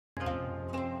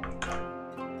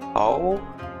好，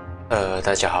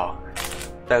大家好，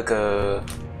大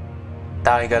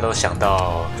家应该都想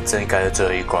到，这应该是最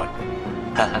后一关，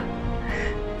哈哈。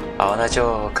好，那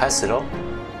就开始咯。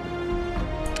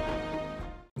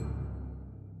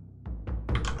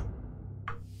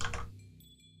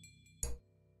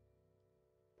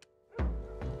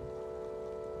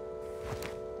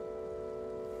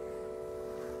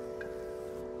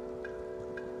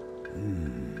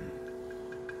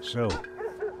So,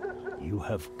 you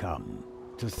have come.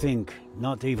 To think,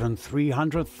 not even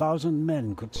 300,000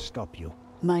 men could stop you.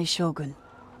 My shogun.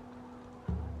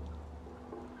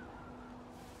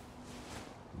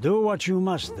 Do what you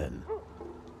must, then.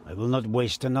 I will not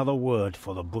waste another word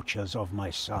for the butchers of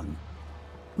my son.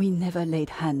 We never laid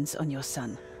hands on your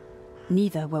son.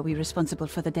 Neither were we responsible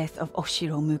for the death of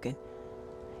Oshiro Mugen.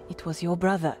 It was your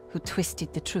brother who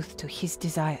twisted the truth to his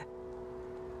desire.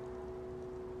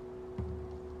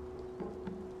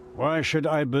 Why should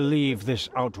I believe this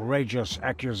outrageous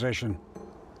accusation?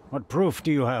 What proof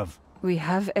do you have? We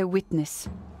have a witness.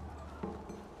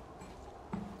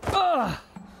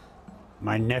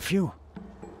 My nephew?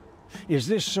 Is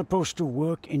this supposed to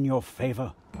work in your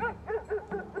favor?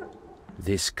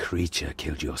 This creature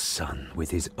killed your son with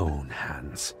his own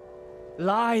hands.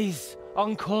 Lies,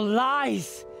 Uncle,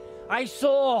 lies! I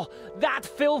saw that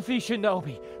filthy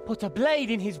shinobi put a blade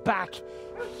in his back.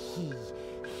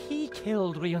 He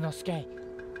killed Ryunosuke.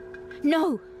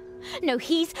 No! No,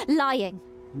 he's lying.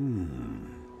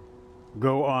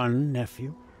 Go on,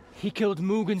 nephew. He killed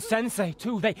Mugen Sensei,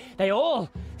 too. They all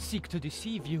seek to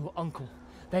deceive you, Uncle.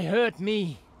 They hurt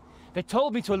me. They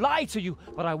told me to lie to you,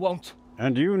 but I won't.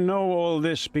 And you know all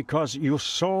this because you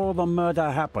saw the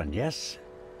murder happen, yes?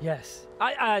 Yes.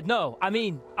 No, I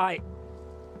mean, I'm...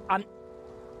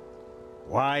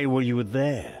 Why were you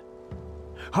there?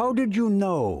 How did you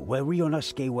know where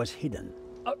Ryunosuke was hidden?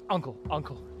 Uncle,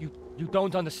 you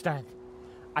don't understand.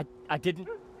 I didn't...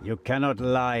 You cannot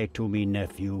lie to me,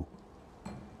 nephew.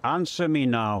 Answer me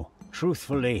now,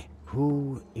 truthfully.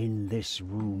 Who in this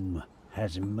room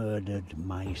has murdered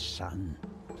my son?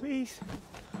 Please,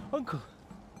 Uncle.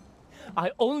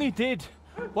 I only did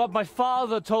what my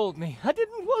father told me. I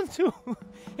didn't want to.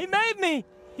 He made me.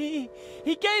 He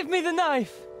gave me the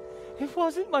knife. It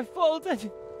wasn't my fault.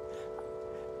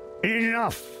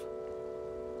 Enough!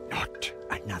 Not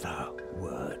another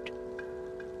word.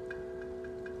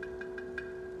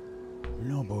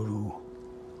 Noboru,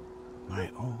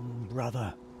 my own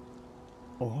brother,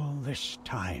 all this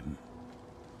time.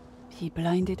 He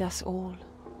blinded us all.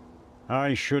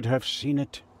 I should have seen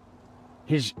it.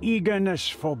 His eagerness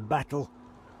for battle,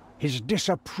 his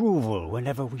disapproval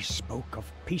whenever we spoke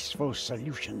of peaceful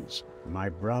solutions. My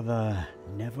brother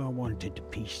never wanted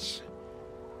peace.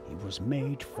 He was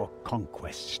made for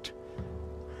conquest.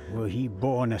 Were he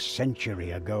born a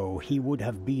century ago, he would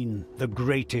have been the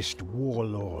greatest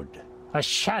warlord. A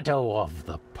shadow of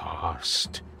the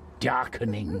past,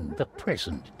 darkening the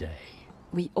present day.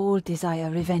 We all desire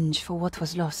revenge for what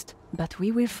was lost, but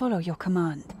we will follow your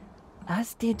command,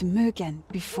 as did Mugen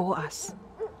before us.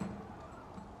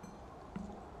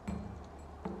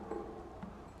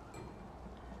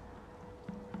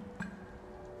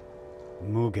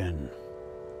 Mugen.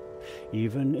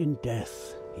 Even in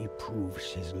death, he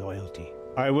proves his loyalty.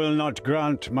 I will not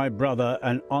grant my brother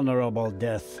an honorable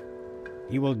death.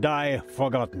 He will die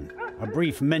forgotten, a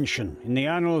brief mention in the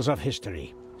annals of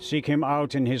history. Seek him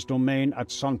out in his domain at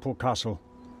Sonpu Castle.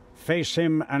 Face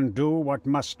him and do what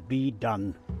must be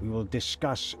done. We will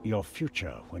discuss your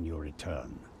future when you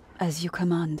return. As you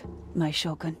command, my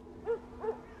shogun.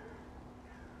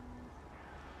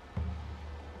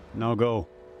 Now go.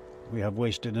 We have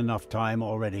wasted enough time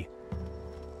already.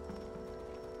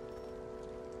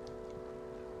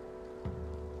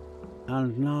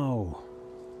 And now,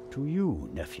 to you,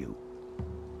 nephew.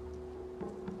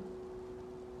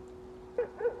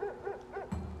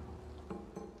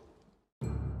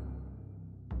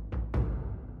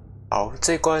好，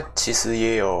这一关其实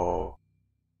也有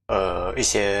一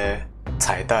些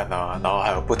彩蛋啊，然后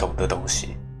还有不同的东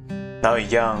西，然后一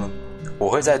样我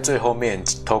会在最后面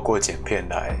透过剪片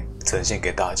来呈现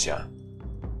给大家。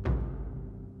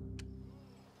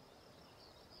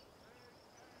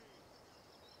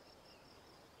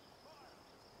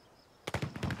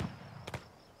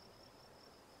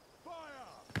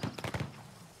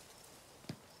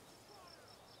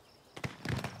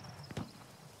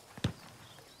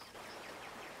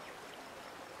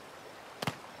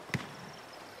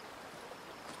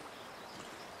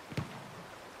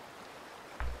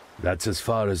That's as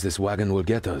far as this wagon will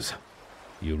get us.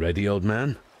 You ready, old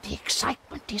man? The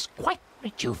excitement is quite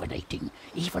rejuvenating.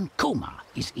 Even Kuma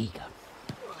is eager.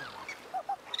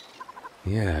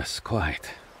 Yes,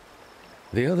 quite.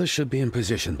 The others should be in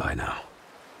position by now.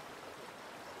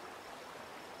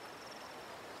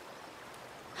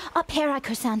 Up here,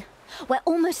 Aiko-san. We're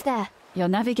almost there. Your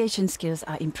navigation skills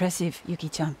are impressive,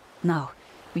 Yuki-chan. Now,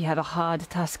 we have a hard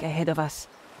task ahead of us.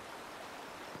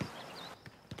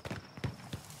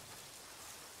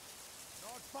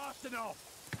 Not fast enough.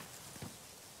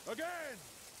 Again.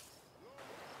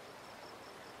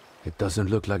 It doesn't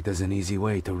look like there's an easy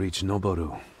way to reach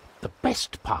Noboru. The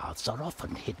best paths are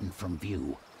often hidden from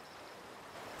view.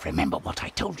 Remember what I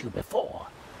told you before.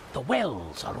 The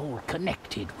wells are all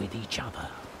connected with each other.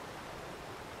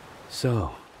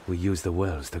 So, we use the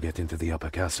wells to get into the upper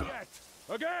castle. Yet.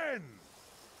 Again.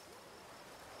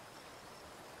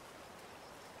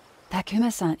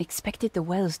 Takuma-san expected the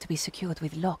wells to be secured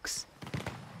with locks.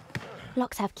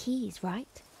 Locks have keys,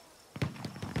 right?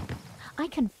 I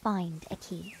can find a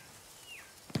key.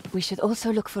 We should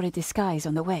also look for a disguise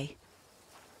on the way.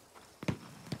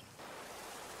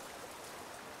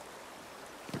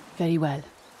 Very well.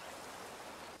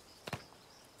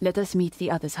 Let us meet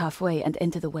the others halfway and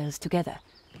enter the wells together.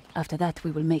 After that,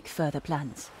 we will make further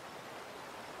plans.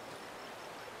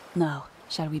 Now,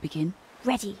 shall we begin?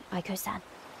 Ready, Aiko-san.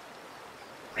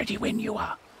 Ready when you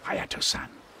are, Hayato-san.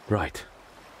 Right.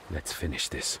 Let's finish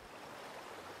this.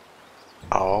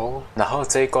 好，然后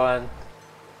这一关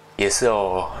也是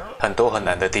有很多很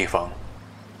难的地方，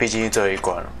毕竟是最后一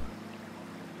关了。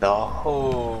然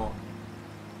后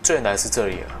最难是这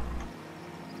里了，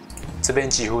这边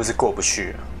几乎是过不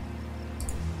去了。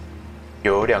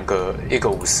有两个，一个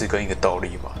武士跟一个斗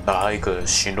笠嘛，然后还有一个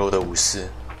巡逻的武士。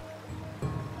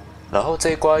然后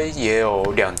这一关也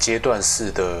有2阶段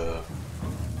式的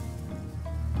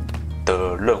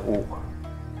任务。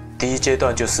第一阶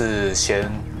段就是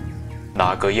先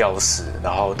拿个钥匙，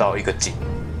然后到一个井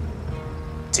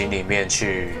里面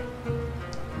去，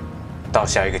到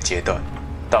下一个阶段，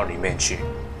到里面去，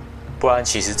不然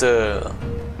其实这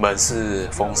门是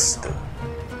封死的。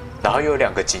然后又有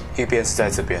2个井，一边是在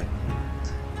这边，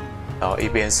然后一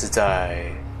边是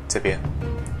在这边。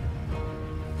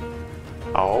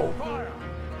好，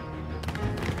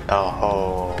然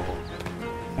后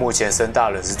目前申大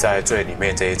人是在最里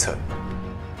面这一层。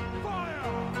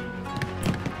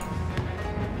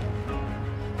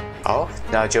好，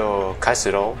那就开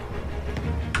始喽。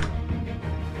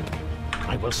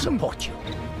I will support you.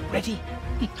 Ready?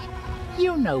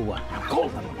 You know what. Call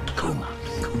them. Kuma.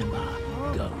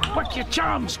 Go. Work your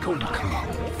charms, Kuma. Come on,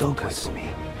 focus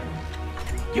me.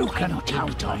 You cannot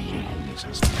count on me.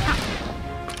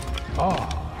 Oh.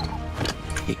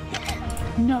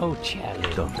 No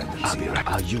challenge. Don't let them see.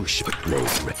 Are you sure?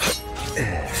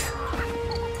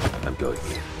 I'm going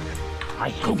in.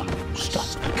 I Kuma. Stop.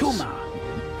 Kuma.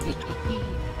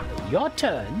 Your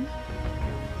turn.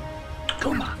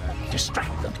 Kuma.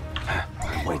 Distract them.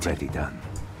 Already done.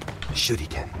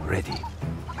 Shuriken, ready.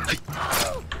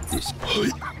 This.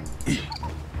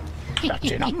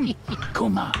 That's enough.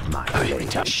 Kuma. My Very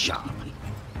sharp.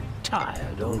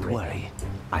 Tired Don't already. worry.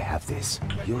 I have this.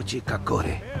 Yoji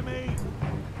Kakore.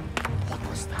 What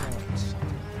was that?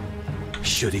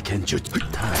 Shuriken Jutsu.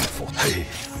 Time for.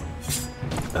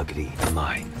 Agreed.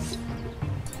 Mine.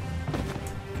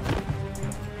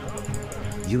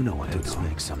 You know what to do. Let's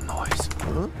make some noise.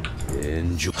 Huh?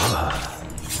 Enjoy.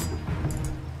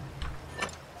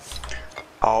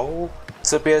 好，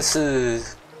这边是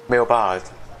没有办法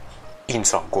硬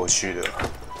闯过去的，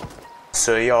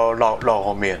所以要绕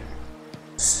后面。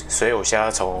所以我现在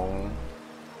从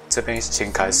这边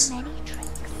先开始，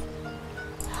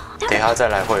等一下再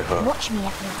来汇合。 Watch me,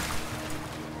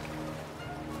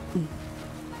 everyone.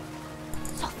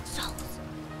 Soft souls.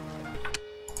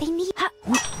 They need.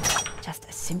 Just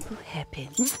a simple hairpin.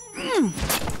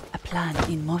 A plan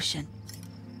in motion.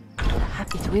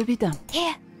 It will be done.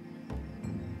 Here.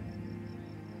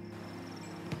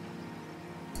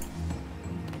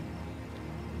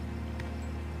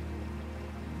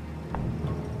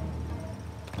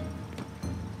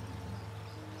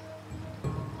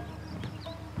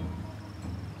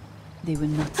 They will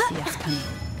not see us coming.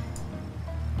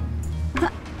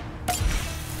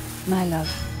 My love,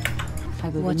 I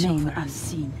will remain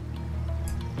unseen.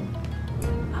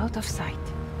 Out of sight.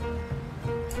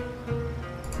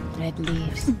 Red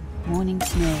leaves, morning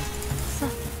snow,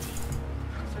 subtlety.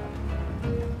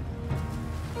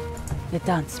 The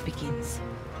dance begins.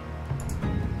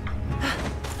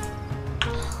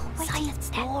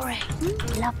 Silence boring.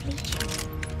 Lovely tune.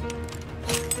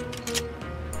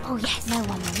 Oh yes, no one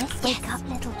will miss. Wake up,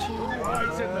 little tune.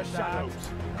 Eyes in the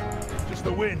shadows. Just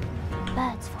the wind.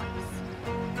 Bird's voice.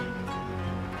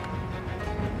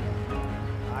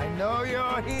 I I know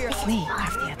you're here. We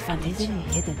have the advantage. Easily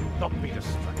hidden. Not be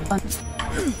distracted.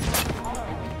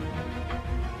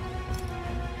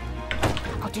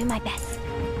 I'll do my best.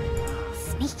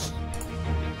 Sneaky.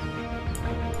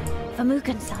 For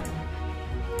Mugen-san.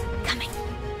 Coming.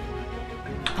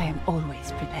 I am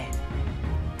always prepared.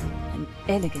 An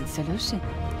elegant solution.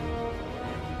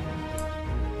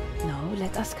 No,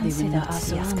 let us consider our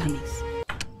surroundings.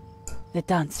 The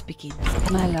dance begins.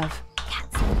 My love,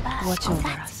 Cats and birds. watch over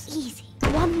That's us. easy.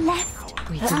 One left.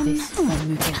 We do this for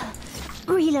Mugen.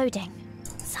 Reloading.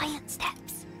 Silent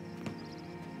steps.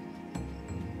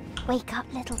 Wake up,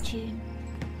 little June.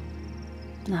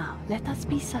 Now, let us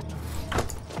be subtle.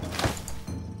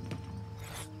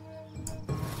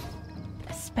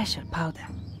 A special powder.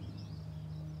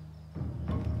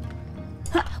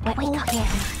 Wake up here.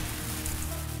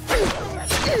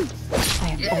 I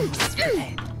am always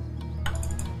prepared.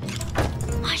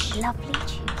 Hush, lovely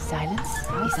June. Silence is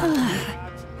our time.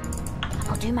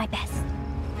 I'll do my best.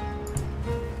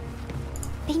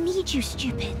 They need you,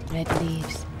 stupid. Red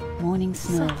leaves, morning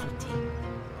snow.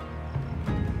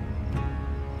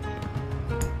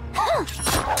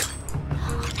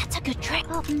 That's a good trick.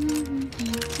 Oh.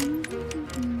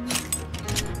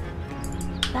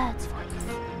 Bird's voice.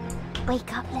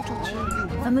 Wake up, little June.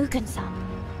 For Mugen-san.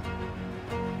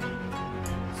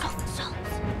 Soft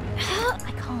souls.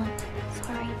 I can't.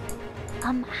 Sorry.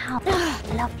 How?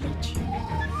 Lovely June.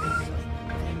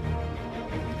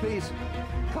 Please,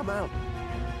 come out.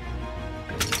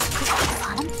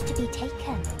 Wants to be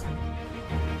taken.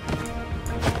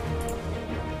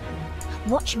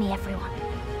 Watch me, everyone.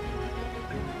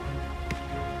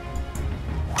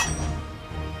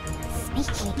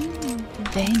 Sneaky.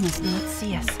 They must not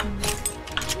see us.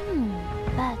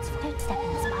 Birds don't step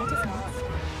in the spider's nest.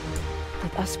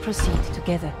 Let us proceed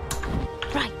together.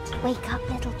 Right. Wake up,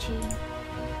 little June.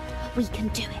 We can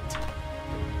do it.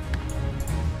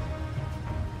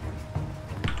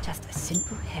 Just a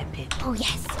simple hairpin. Oh,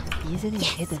 yes. Easily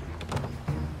hidden.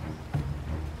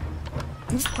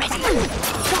 Ready.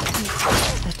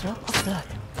 A drop of blood.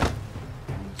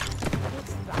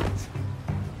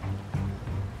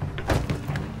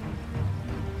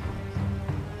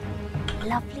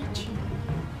 Lovely June.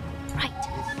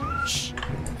 Right. Shh.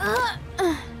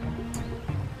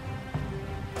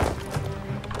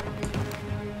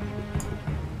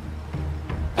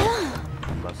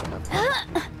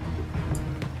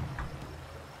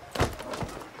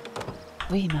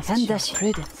 We must show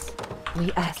prudence.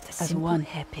 We act as one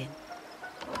hairpin.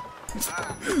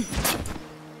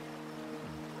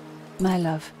 My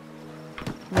love,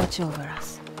 watch over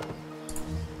us.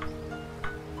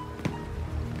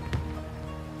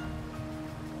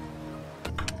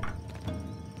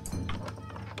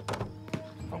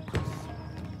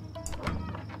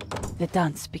 The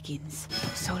dance begins.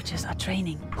 Soldiers are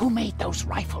training. Who made those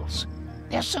rifles?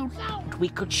 They're so loud we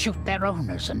could shoot their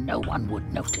owners and no one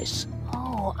would notice.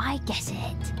 Oh, I get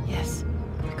it. Yes,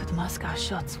 we could mask our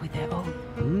shots with their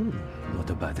own. Not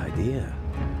a bad idea.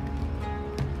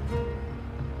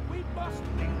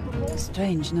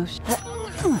 Strange notion.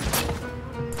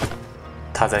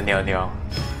 他在尿尿。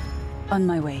 On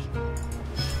my way.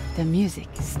 The music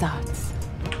starts.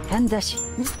 Handashi.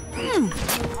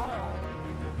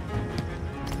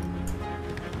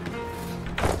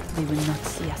 They will not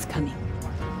see us coming.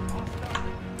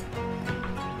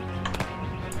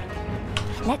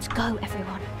 Let's go,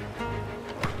 everyone.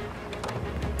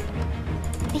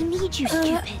 They need you,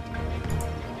 stupid.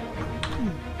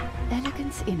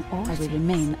 Elegance in all. I will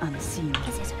remain unseen.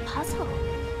 Is it a puzzle?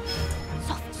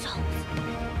 Soft souls.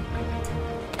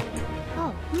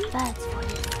 Oh, bird's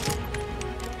voice.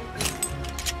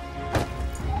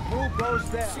 Who goes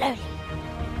there? Slowly.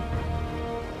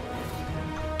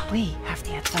 We have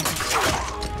the advantage.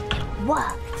 It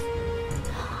worked.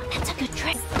 That's a good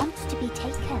trick. Wants to be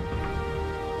taken.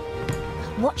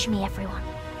 Watch me, everyone.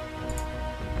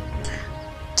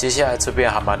 接下来这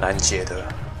边还蛮难解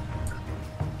的。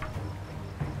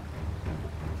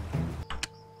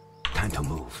 Time to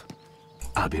move.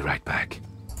 I'll be right back.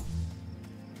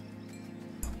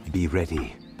 Be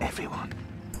ready, everyone.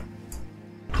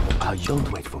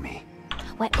 Don't wait for me.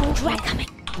 We're all coming.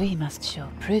 We must show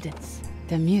prudence.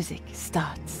 The music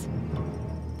starts.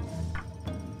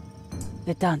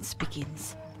 The dance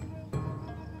begins.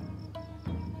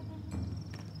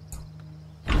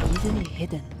 Easily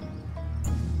hidden.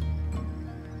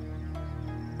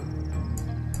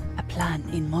 A plan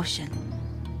in motion.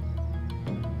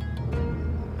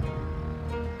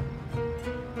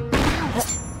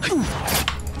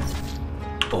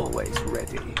 Always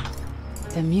ready.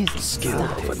 The music Skill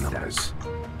starts. over numbers.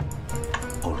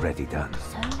 Already done.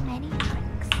 So many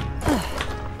tricks.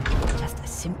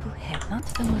 simple help, not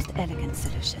the most elegant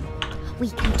solution. We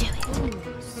can do it.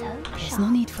 So There's no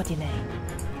need for delay.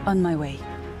 On my way.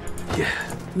 Yeah.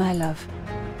 My love,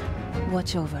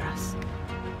 watch over us.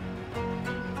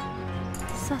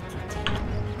 Subtlety.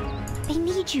 They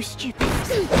need you, stupid.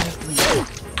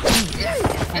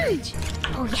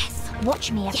 Oh yes,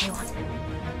 watch me, everyone.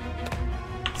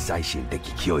 最新的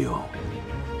教養。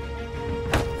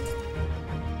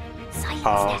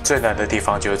好，最难的地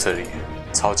方就是这里，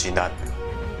超级难。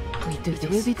 We do this. It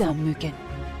will be done, Mugen.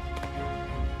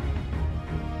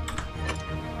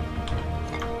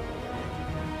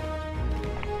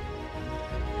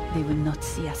 They will not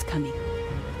see us coming.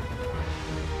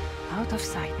 Out of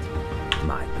sight.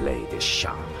 My blade is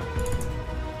sharp.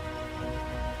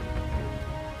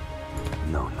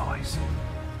 No noise.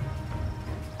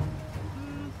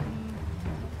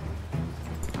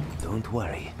 Don't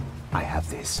worry. I have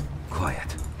this.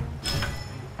 Quiet.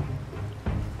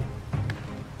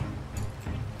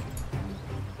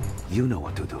 You know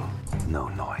what to do. No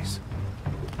noise.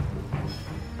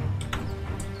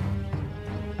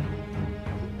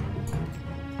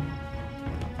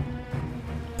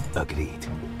 Agreed.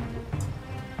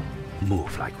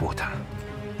 Move like water.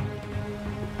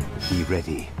 Be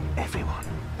ready, everyone.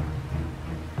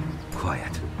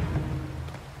 Quiet.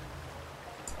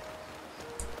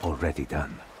 Already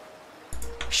done.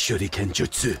 Shuriken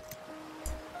Jutsu.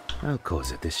 I'll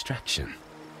cause a distraction.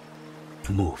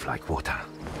 Move like water.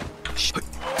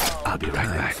 I'll be right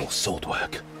back for sword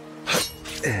work.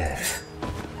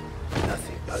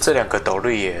 Nothing but 这两个斗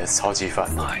笠也超级烦。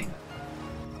 mine.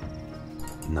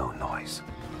 No noise.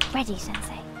 Ready,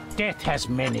 Sensei. Death has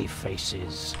many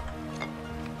faces.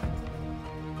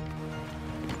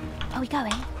 Are we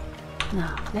going?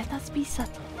 Now, let us be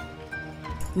subtle.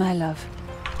 My love,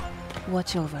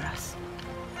 watch over us.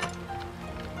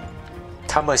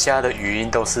 他们现在的语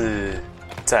音都是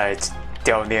在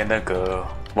悼念那个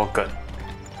Morgan。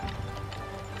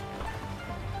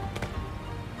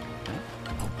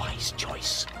 A wise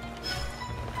choice.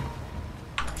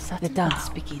 The dance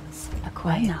begins. A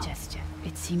quiet gesture.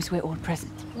 It seems we're all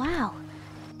present. Wow.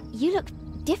 You look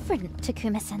different,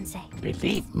 Takuma-sensei.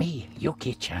 Believe me,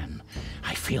 Yuki-chan,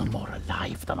 I feel more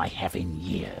alive than I have in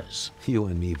years. You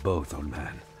and me both, old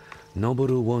man.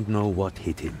 Noboru won't know what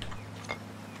hit him.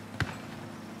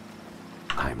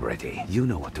 I'm ready. You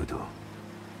know what to do.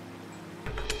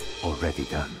 Already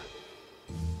done.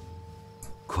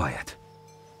 Quiet.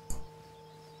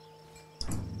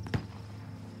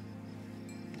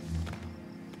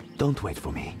 Don't wait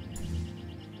for me.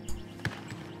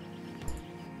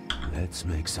 Let's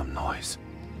make some noise.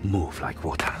 Move like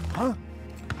water. Huh?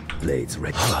 Blades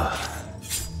ready.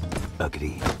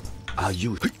 Agreed. Are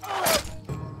you...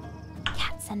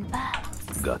 Cats and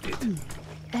birds. Got it.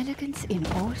 Elegance in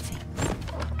all things.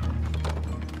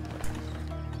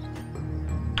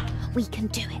 We can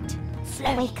do it.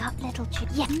 Wake up, little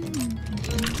Yeah.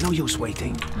 No use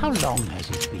waiting. How long has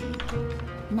it been?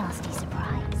 Nasty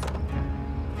surprise.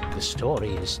 The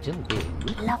story is still being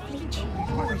written. Lovely tune. No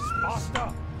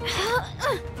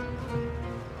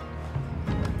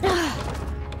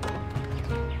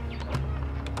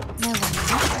one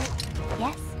knows.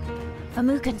 Yes? For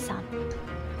Mugen-san.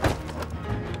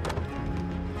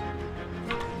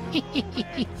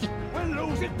 We're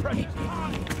losing pressure.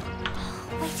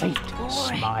 Fate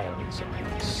smiles on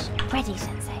us. Ready,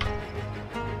 Sensei.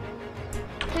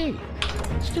 Hey,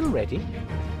 still ready?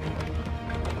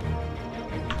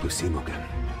 You see, Mugen,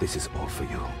 this is all for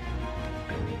you.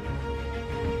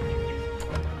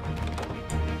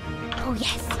 Oh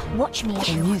yes, watch me, The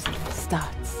everyone. music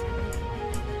starts.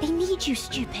 They need you,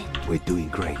 stupid. We're doing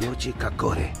great. Yoji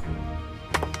Kakore.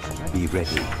 Be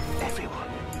ready, everyone.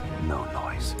 No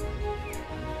noise.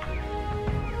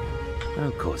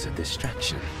 I'll cause a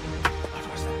distraction. What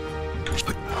was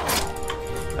that?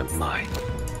 And mine.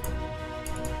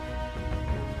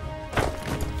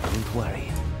 Don't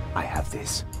worry. I have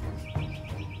this.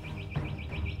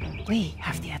 We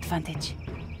have the advantage.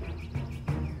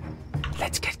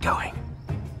 Let's get going.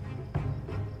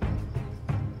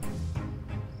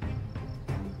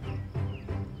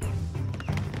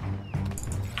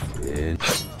 Is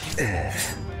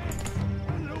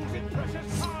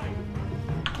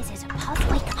it a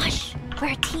puzzle? Wait, hush.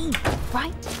 We're a team,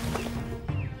 right?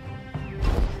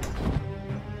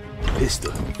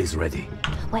 Pistol is ready.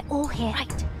 We're all here,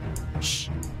 right? Shh.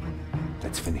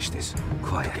 Let's finish this.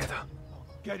 Quiet. Together.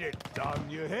 Get it done,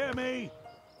 you hear me?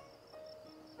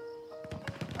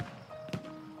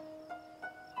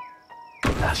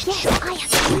 Last Yes, shot. I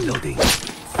have. Reloading.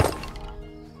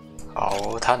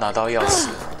 好，他拿到钥匙。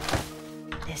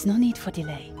 There's no need for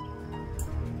delay.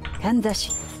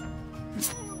 Kandashi.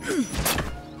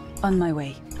 On my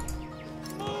way.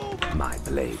 My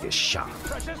blade is sharp.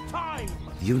 Precious time.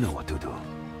 You know what to do.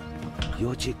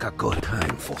 Yoji Kakor,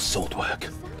 time for sword work.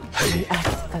 We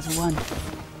act as one.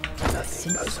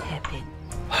 Nothing Since personal. hairpin.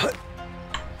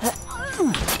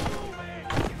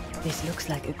 This looks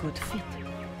like a good fit.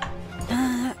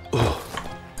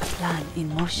 Plan in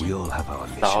motion. We all have our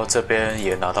然后 mission. 这边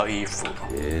也拿到衣服，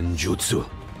 Genjutsu.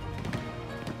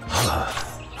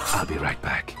 I'll be right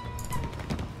back.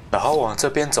 然后往这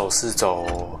边走是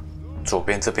走左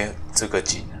边这边这个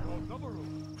井，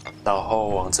然后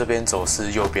往这边走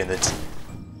是右边的井，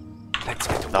 Let's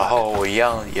get to 然 work. 后我一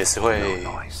样也是会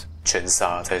No noise. 全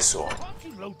杀再说。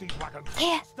 Load these wagons.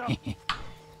 Here.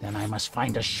 Then I must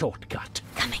find a shortcut.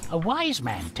 Coming. A wise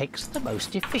man takes the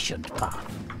most efficient path.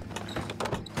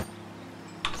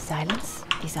 Silence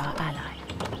is our ally.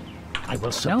 I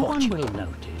will support no one will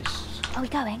notice. Are we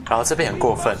going? 然后这边很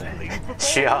过分哎，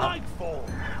需要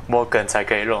摩根才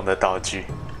可以用的道具，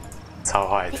超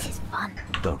坏的。 This is fun.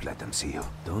 Don't let them see you.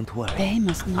 Don't worry. They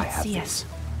must I not have see this. us.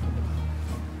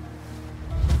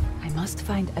 I must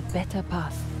find a better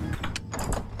path.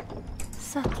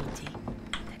 Subtlety,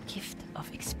 the gift of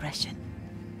expression.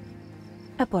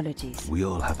 Apologies. We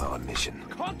all have our mission.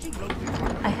 Can't you load these?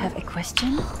 I have a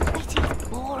question. It is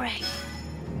boring.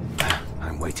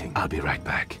 I'm waiting. I'll be right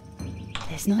back.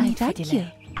 There's no need for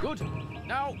delay. Good.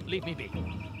 Now leave me be.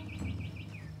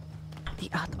 The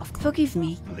art of forgive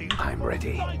me. I'm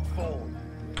ready. Nightfall.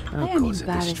 I am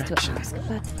embarrassed to ask,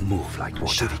 but Move like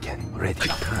water. Shuriken. Ready.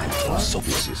 Time for sword.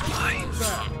 This is mine.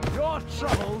 Your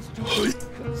troubles do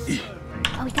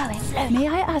Are we going? Slowly. may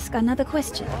I ask another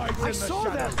question? I saw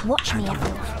them. Watch me,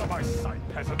 everyone. Out of my sight,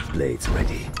 peasants. Blades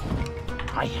ready.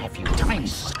 I have you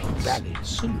time's valid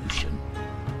solution.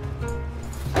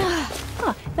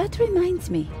 Ah, that reminds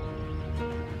me.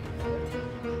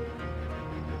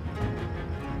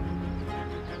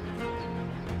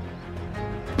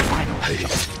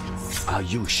 Are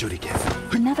you Shuriken?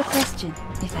 Another question,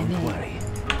 if I Don't may. worry.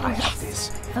 I have this.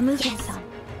 For moving, son.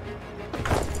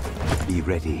 Be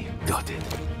ready. Got it.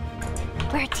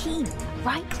 We're a team,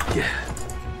 right? Yeah.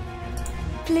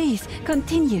 Please,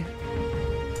 continue.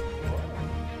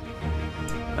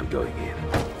 I'm going in.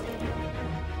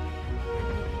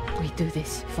 We do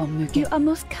this for Mugen. You are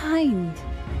most kind.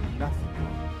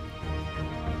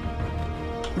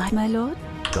 My lord?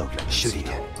 Don't let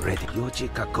Shuriken. Ready. Yoji A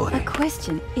Kakore.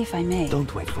 question, if I may.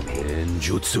 Don't wait for me.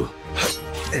 Genjutsu.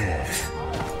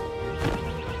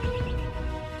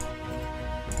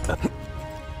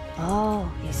 Oh,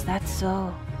 is that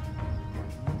so?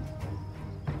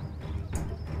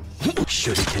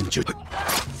 Shuriken Jutsu.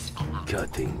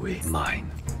 Cutting with mine.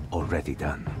 Already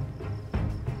done.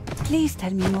 Please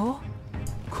tell me more.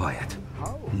 Quiet.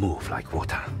 Move like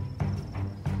water.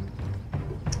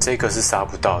 这个是杀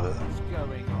不到的，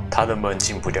他的门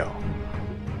进不了，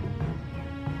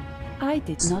 I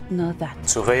did not know that.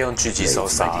 除非用狙击手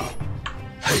杀。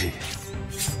 Hey.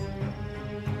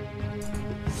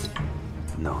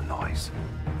 No noise.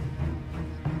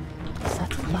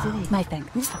 Such easily. My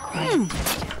thanks. A quiet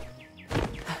gesture.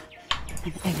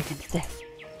 An elegant death.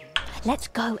 Let's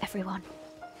go, everyone.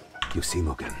 You see,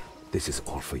 Mugen, this is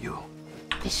all for you.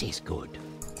 This is good.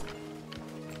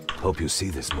 Hope you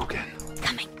see this, Mugen.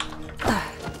 Coming.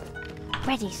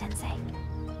 Ready, Sensei.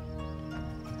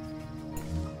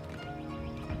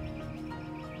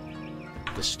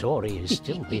 The story is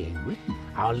still being written.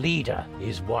 Our leader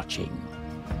is watching.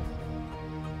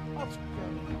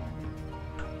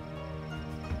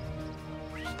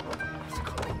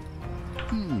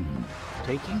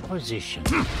 Taking position.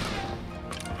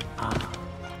 Ah,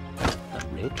 the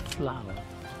red flower.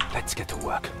 Let's get to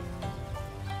work.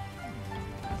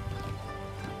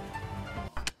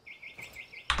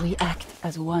 We act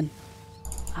as one.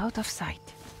 Out of sight.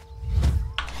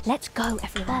 Let's go,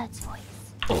 everyone. Bird's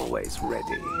voice. Always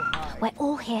ready. We're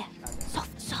all here.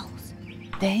 Soft souls.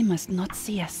 They must not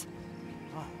see us.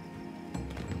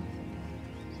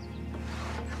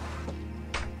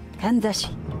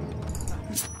 Kandashi.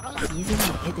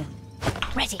 Easily hidden.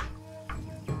 Ready.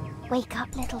 Wake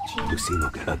up, little You Chew. see,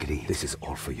 Mugen, agree. This is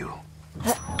all for you.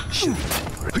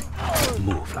 Shuriken. Ready.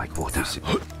 Move like water.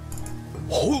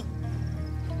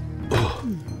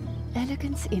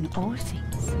 Elegance in all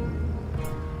things.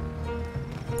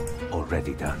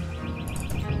 Already done.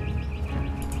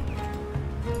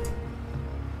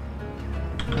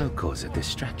 I'll cause a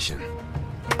distraction.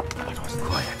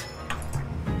 Quiet.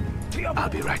 I'll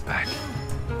be right back.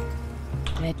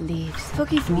 Red leaves.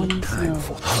 Forgive me, Time Snow.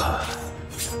 for...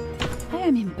 I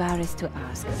am embarrassed to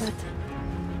ask, but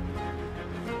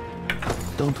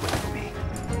Don't wait for me.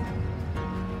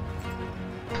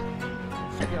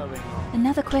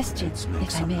 Another question, Let's make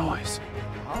if I some may. noise.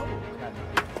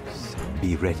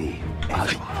 Be ready,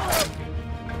 everyone.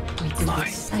 We do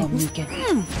this for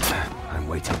Mugen. I'm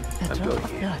waiting. A I'm drop going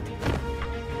of in. blood.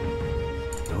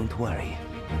 Don't worry.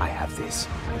 I have this.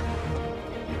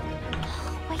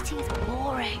 Waiting is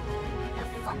boring. The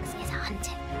fox is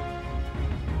hunting.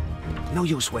 No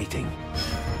use waiting.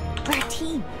 We're a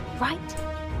team, right?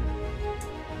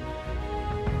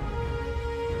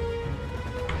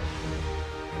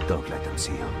 Don't let them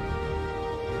see you.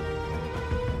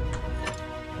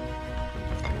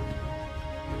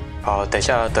 好，等一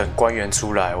下等官员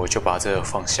出来，我就把这个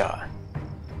放下来，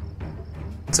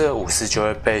这武士就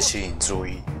会被吸引注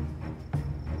意。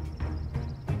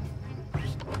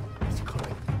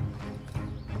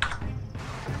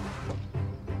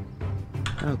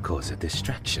 I'll cause a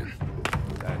distraction.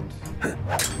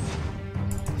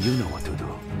 You know what to do.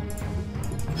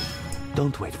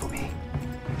 Don't wait for me.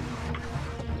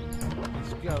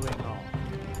 What's going on?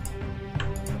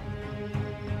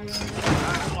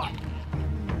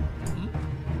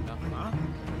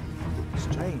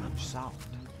 Strange sound.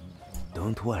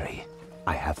 Don't worry.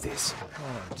 I have this.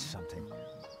 Oh, it's something.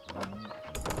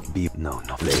 No.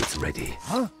 Blades ready.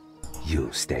 Huh? You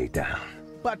stay down.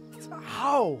 But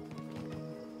how?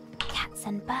 Cats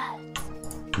and birds.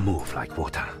 Move like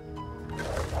water.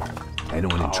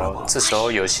 Anyone in 好， trouble? 这时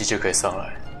候游戏就可以上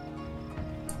来。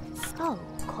 Skull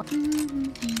called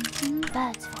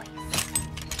bird's voice.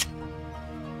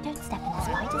 Don't step in the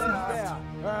spider's nest. There.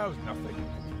 Oh, nothing.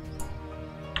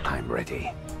 I'm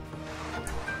ready.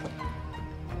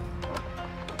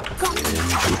 Got you.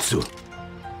 Jutsu.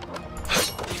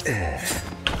 So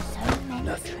many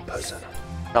Nothing tricks. personal.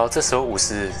 然后这时候武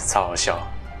士超好笑，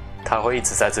他会一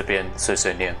直在这边碎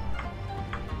碎念。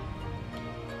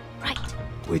 Right.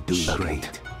 We're doing great.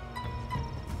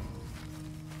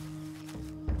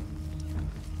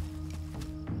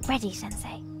 Ready,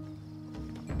 Sensei.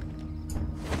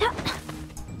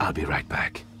 I'll be right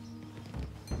back.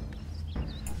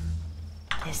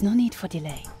 There's no need for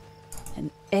delay.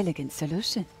 An elegant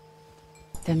solution.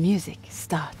 The music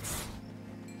starts.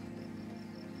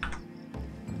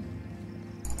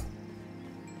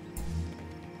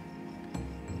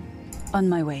 On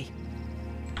my way.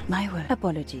 My word.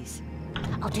 Apologies.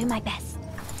 I'll do my best.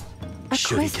 A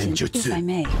Shuriken question, jutsu. if I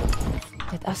may.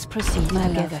 Let us proceed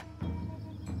together.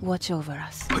 Watch over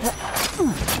us.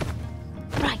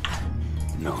 Right.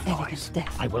 No Elegant noise.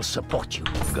 death. I will support you.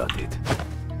 Got it.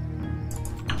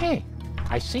 Hey,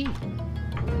 I see.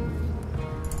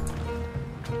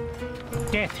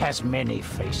 Death has many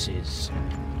faces.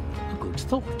 A good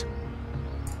thought.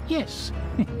 Yes.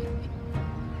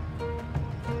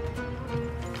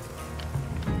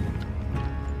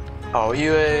 好，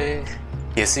因为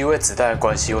也是因为子弹的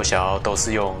关系，我想要都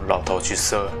是用老头去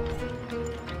射。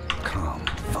 Calm.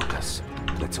 Focus.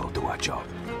 Let's all do our job.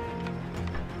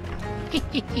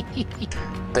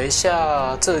 等一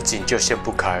下，这个井就先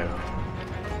不开了。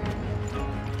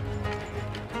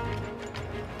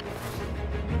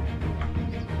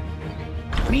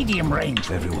 Medium range.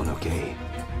 Everyone okay?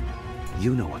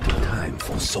 You know what? Time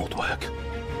for sword work.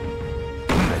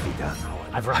 Ready, done.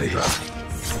 I've run Hey. dry.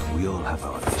 We all have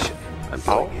our mission. I'm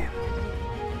Oh. going in.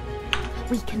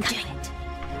 We can do it.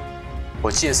 我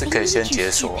记得是可以先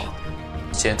解锁，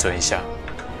先准一下。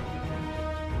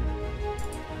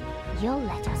 You'll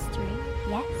let us through,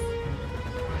 yes?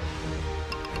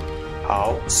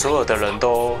 好，所有的人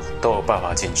都有办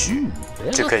法进去，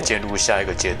就可以进入下一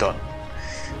个阶段。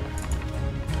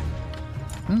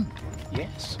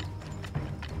 Yes.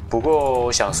 不过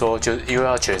我想说，就因为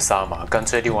要全杀嘛，干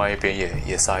脆另外一边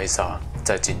也杀一杀，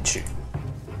再进去。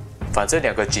反正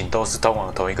两个井都是通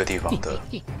往同一个地方的。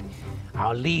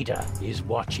 Our leader is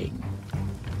watching.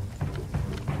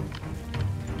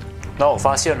 然后我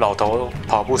发现老头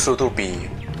跑步速度比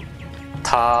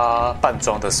他扮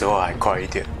装的时候还快一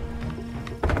点。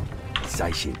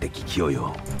 Saishin deki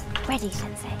kyoyo. Ready,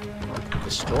 Sensei. The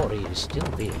story is still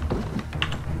being written.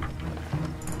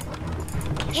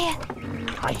 Here.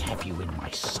 I have you in my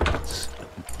sights.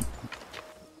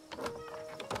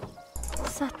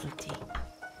 Subtlety.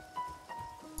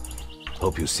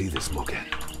 Hope you see this, Mugen.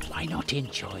 Why not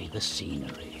enjoy the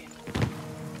scenery?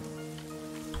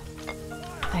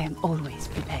 I am always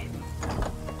prepared.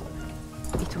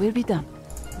 It will be done.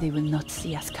 They will not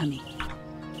see us coming.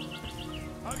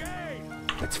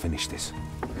 Let's finish this.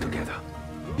 Together.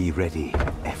 Be ready,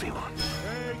 everyone.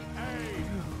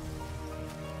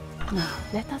 Now,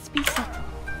 let us be subtle.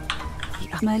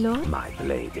 My lord, My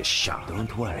blade is sharp.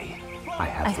 Don't worry. I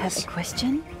have I have this. a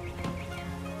question.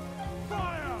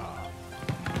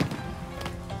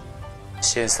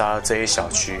 先杀这一小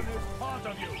区，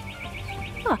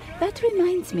 That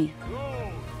reminds me.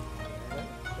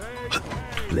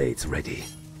 Blades ready.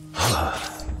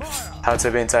 他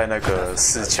这边在那个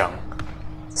4墙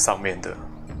上面的，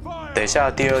等一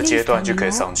下第2阶段就可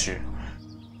以上去。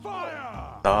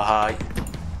然后他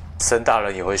申大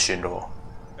人也会巡逻。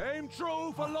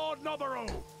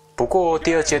不过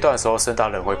第2阶段的时候，申大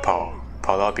人会跑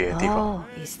到别的地方。Oh,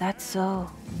 is that so?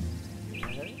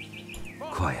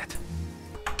 Quiet.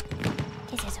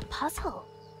 This is a puzzle.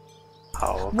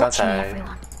 好，我刚才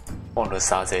忘了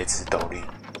杀这一只斗笠。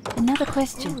Another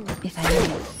question, if I may.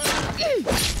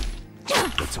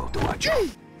 Let's all do our job.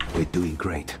 We're doing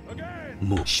great.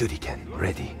 Move. Shuriken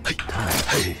ready.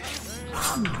 Time.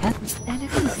 That's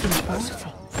elegant.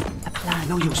 A plan.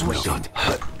 No use waiting.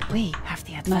 We have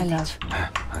the advantage.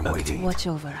 I'm waiting. Watch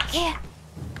over us. Here.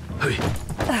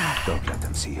 Don't let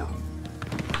them see you.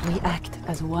 We act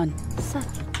as one.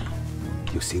 Subtle.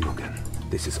 You see, Mugen,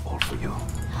 this is all for you.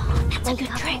 That's a good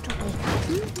trick.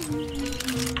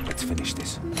 Let's finish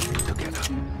this together.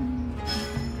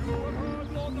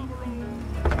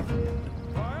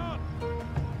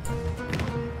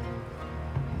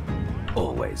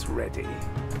 Always ready.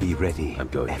 Be ready. I'm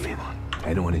going. Everyone.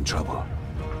 Anyone in trouble?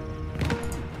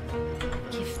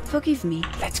 Forgive me.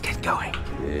 Let's get going.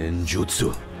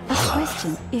 Ninjutsu. A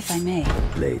question, if I may.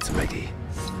 Blades ready.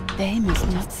 They must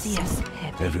not see us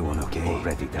happy. Everyone okay?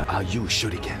 Already done. Are you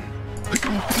Shuriken?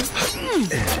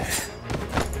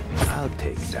 I'll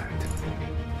take that.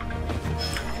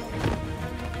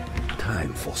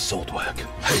 Time for sword work.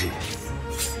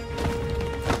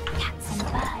 Cats and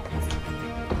birds.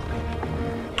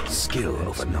 Skill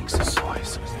over numbers.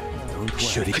 Don't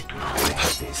worry.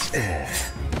 This.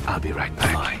 I'll be right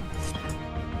back. I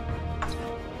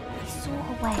saw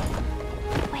a way.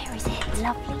 Where is it?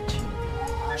 Lovely tune.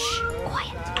 Shh,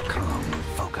 quiet. Calm,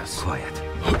 focus. Quiet.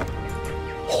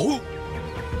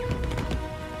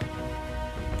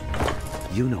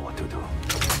 You know what to do.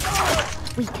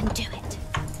 We can do it.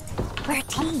 We're a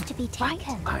team to be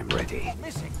taken. I'm ready.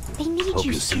 They need Hope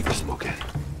you you see this, Mugen.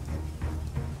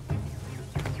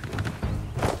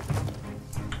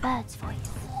 Bird's voice.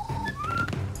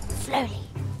 Slowly.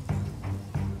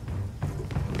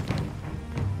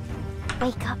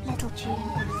 Wake up, little June.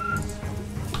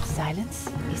 Silence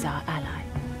is our ally.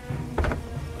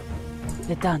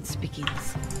 The dance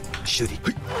begins. Shuri.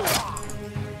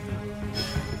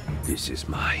 This is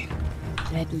mine.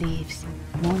 Red leaves,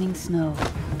 morning snow.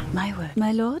 My word.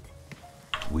 My lord?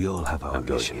 We all have our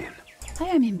mission. I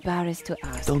am embarrassed to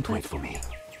ask. Don't but wait for me.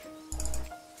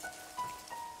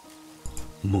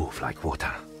 Move like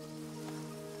water.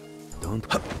 Don't.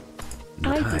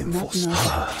 I did Time not for know.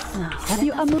 Now, have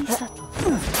you a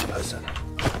person.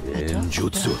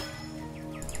 Ninjutsu.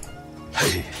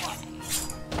 Hey.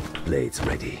 Blades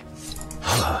ready.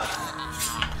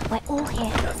 We're all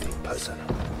here. Nothing personal.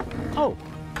 Oh,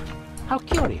 how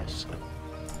curious.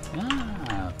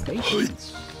 Ah,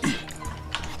 patience.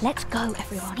 Let's go,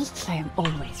 everyone. I am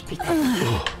always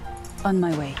prepared. On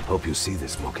my way. Hope you see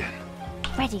this, Mugen.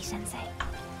 Ready, Sensei.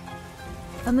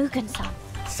 For Mugen-san.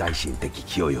 Saishin Teki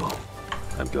Kyoyo.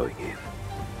 I'm going in.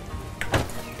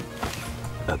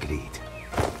 Agreed.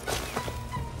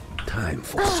 Time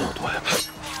for sword work.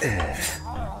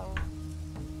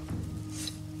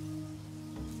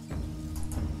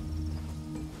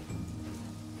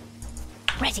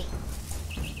 Ready.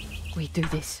 We do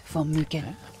this for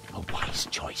Mugen. A wise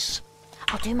choice.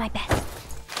 I'll do my best.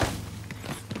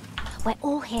 We're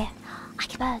all here. I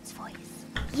can bird's voice.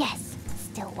 Yes,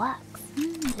 still works.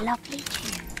 Lovely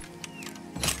tune.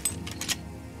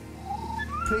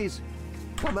 Please,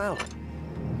 come out.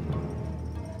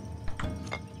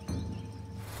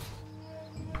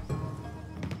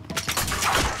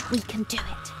 We can do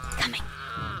it. Coming.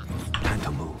 Time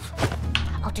to move.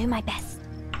 I'll do my best.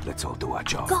 Let's all do our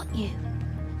job. Got you.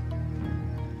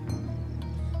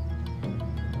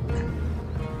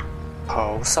 “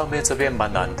好，上面这边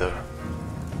蛮难的，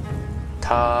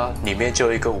它里面就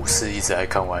有一个武士一直在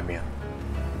看外面，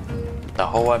然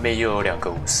后外面又有2个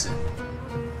武士。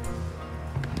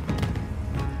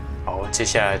好，接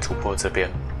下来突破这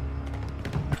边。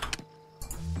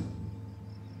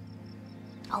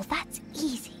 Oh, that's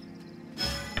easy.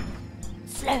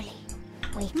 Slowly.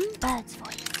 Wait, bird's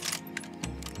voice.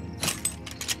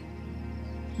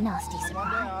 Nasty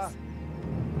surprise.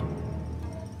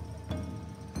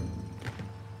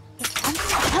 It's on.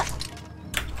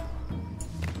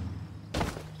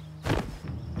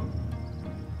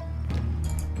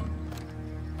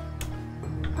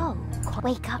 Oh,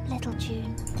 wake up, little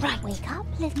June. Right, wake up,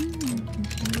 little.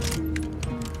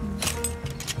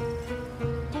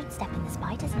 Don't step in the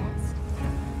spider's nest.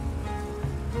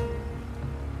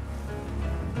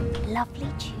 lovely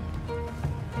tune.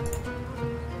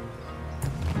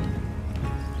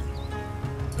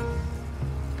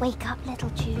 Wake up, little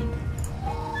June.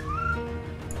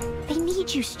 They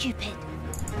need you, stupid.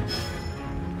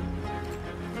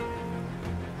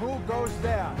 Who goes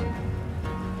there?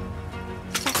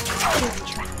 Good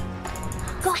trap.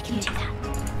 Go, I can do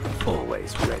that.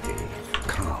 Always ready.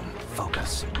 Calm,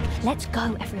 focus. Let's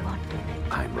go, everyone.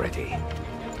 I'm ready.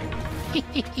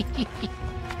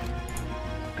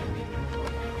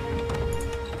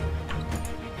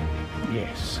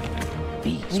 Yes.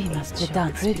 We must be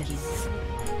done prudence.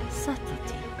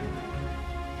 Subtlety.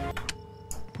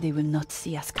 They will not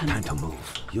see us coming. Time to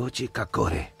move. Yoji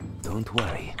Kakore. Don't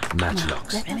worry.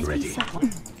 Matchlocks Let me ready. be subtle.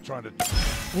 Trying to.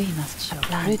 We must show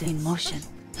prudence in motion.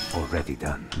 Already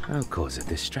done. I'll cause a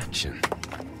distraction.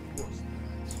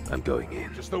 I'm going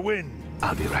in. Just the wind.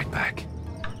 I'll be right back.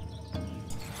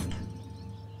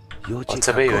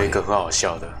 这边有一个很好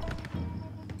笑的，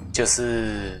就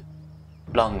是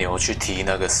让牛去踢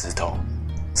那个石头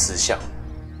石像，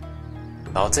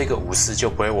然后这个武士就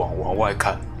不会往外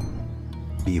看。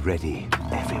Be ready,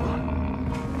 everyone.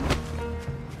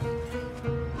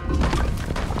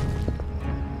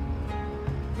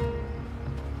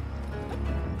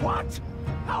 What?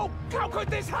 How could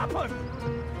this happen?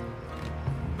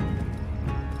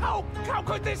 How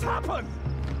could this happen?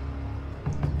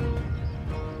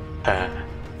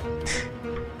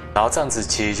 然后这样子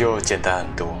其实就简单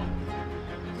很多。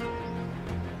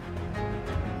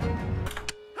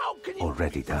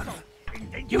Already done.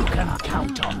 You can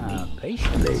count on me.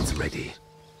 Blades ready.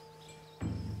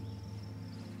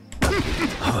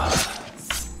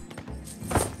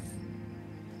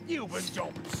 You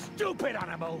stupid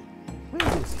animal!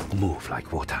 Move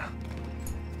like water.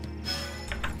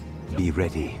 Be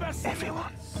ready,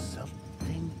 everyone.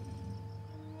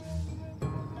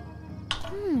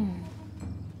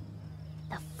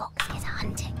 The fox is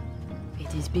hunting.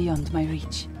 It is beyond my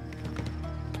reach.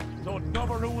 Lord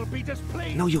Novaru will be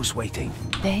displeased. No use waiting.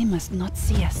 They must not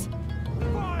see us.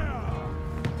 Fire!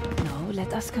 No,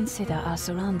 let us consider our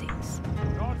surroundings.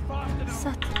 Not fast enough.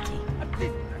 Subtlety.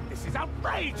 This is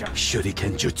outrageous.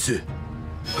 Shuriken jutsu.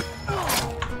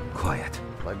 Quiet.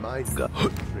 My mind Go.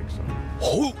 tricks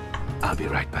on. I'll be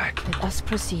right back. Let us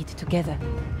proceed together.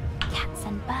 Cats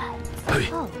and birds. Hey.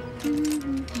 Oh.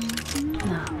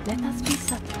 Now, let us be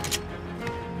subtle.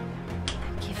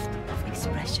 A gift of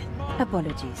expression.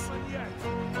 Apologies.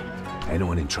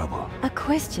 Anyone in trouble? A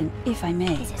question, if I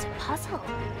may. This is a puzzle.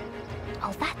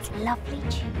 Oh, that's lovely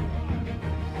too.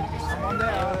 Someone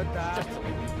there.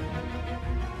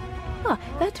 Ah,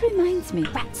 that reminds me.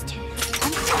 Rat's tooth.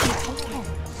 I'm taken.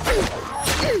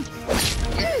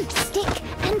 Stick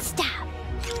and stab.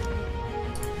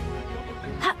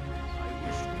 Ha!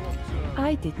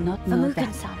 I did not For know that.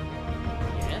 Mugen-san.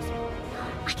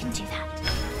 I can do that.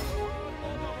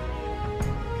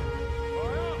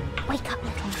 Wake up,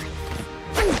 little knife.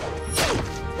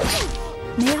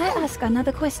 May I ask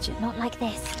another question? Not like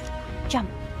this. Jump.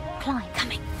 Climb.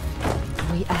 Coming.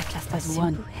 We act as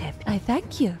one. I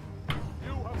thank you.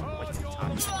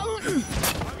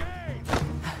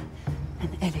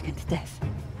 An elegant death.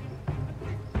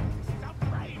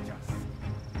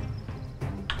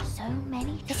 So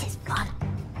many. This is fun.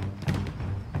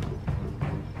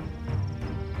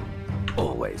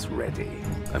 Always ready.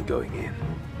 I'm going in.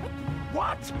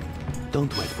 What?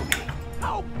 Don't wait for me.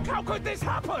 How could this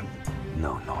happen?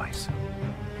 No noise.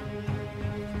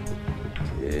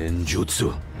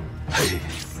 Genjutsu. Hey.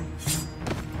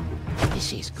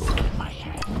 This is good in my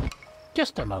hand.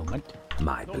 Just a moment.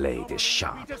 My blade is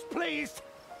sharp. Displeased.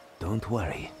 Don't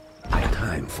worry. I have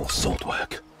time for sword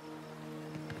work.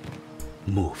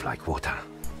 Move like water.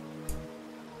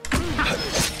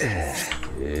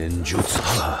 Genjutsu.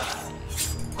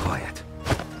 Quiet.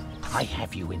 I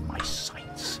have you in my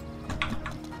sights.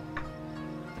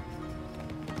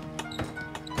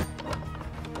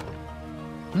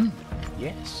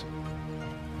 Yes.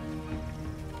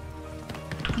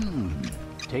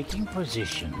 Taking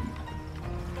position.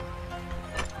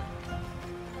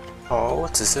 哦，我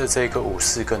只是这个武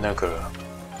士跟那个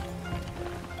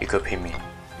一个平民。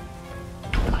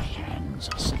 My hands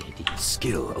are steady.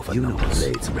 Skill over numbers.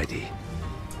 Blades ready.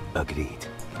 Agreed.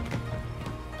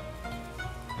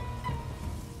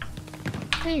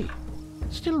 Hey,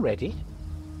 still ready?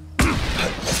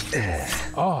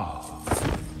 Oh.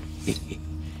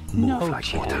 Move No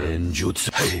like water.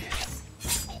 Genjutsu. Hey.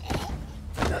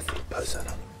 Nothing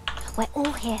personal. We're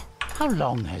all here. How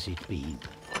long has it been?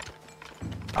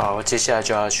 好，接下来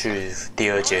就要去第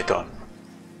二阶段。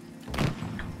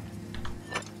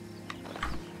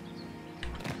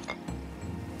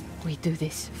 We do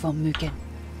this for Mugen.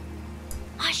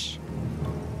 Hush.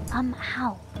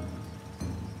 How?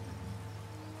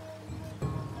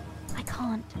 I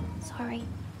can't. Sorry.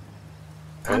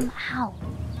 How?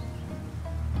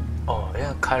 哦，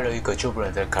要开了一个就不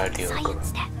能再开第二个了。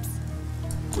 Side steps.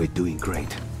 We're doing great.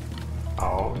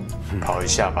 好，跑一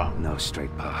下吧。 No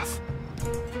straight path.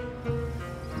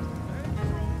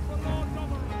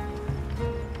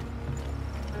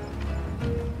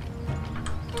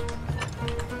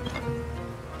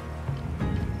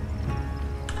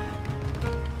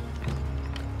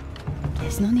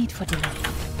 There's no need for delay.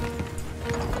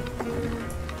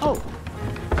 Oh,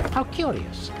 how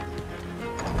curious.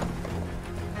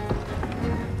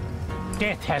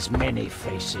 Death has many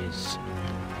faces.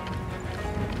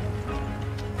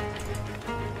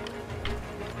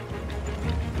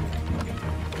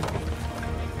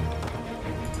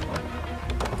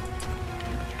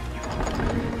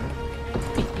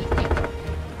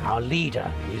 Our leader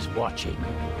is watching.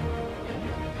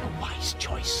 A wise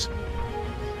choice.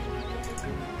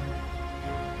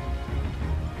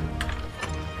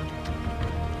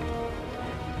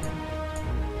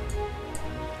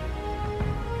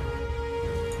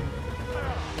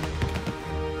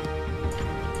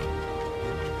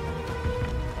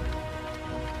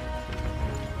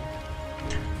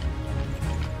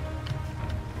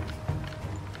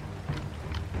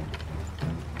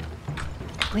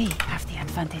 We have the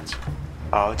advantage.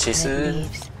 好，其 Red 实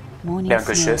leaves, morning 两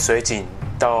个 snow. 学水井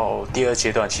到第二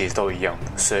阶段其实都一样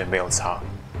的，所以没有差。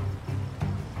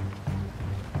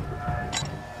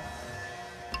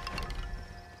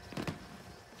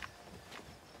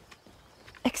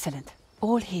 Excellent.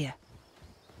 All here.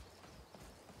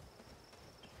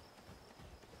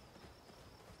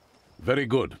 Very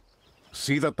good.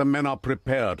 See that the men are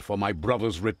prepared for my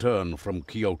brother's return from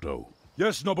Kyoto.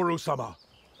 Yes, Noboru-sama.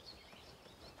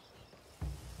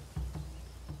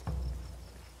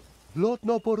 Lord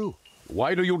Noboru,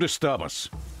 Why do you disturb us?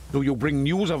 Do you bring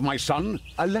news of my son?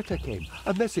 a letter came.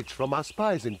 A message from our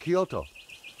spies in Kyoto.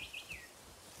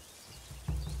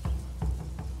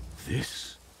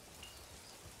 This?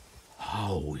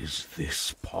 How is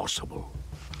this possible?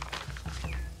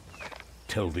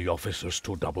 Tell the officers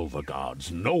to double the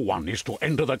guards. No one is to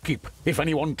enter the keep. If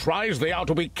anyone tries, they are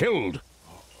to be killed.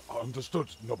 Understood,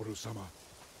 Noboru-sama.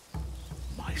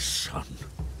 My son,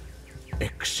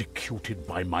 executed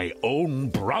by my own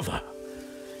brother.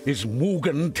 Is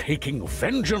Mugen taking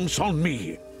vengeance on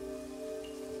me?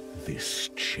 This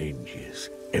changes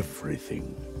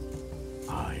everything.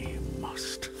 I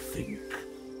must think.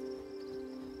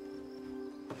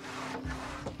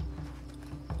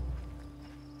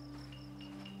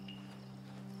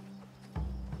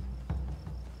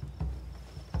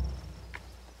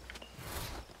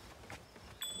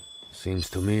 Seems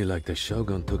to me like the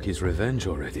Shogun took his revenge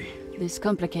already. This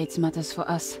complicates matters for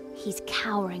us. He's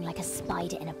cowering like a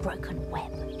spider in a broken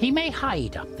web. He may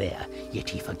hide up there, yet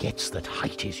he forgets that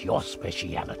height is your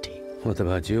speciality. What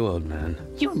about you, old man?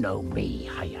 You know me,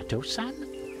 Hayato-san.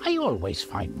 I always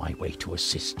find my way to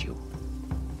assist you.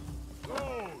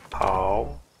 好，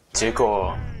结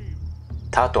果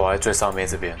他躲在最上面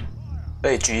这边，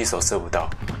被狙一手射不到，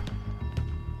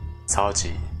超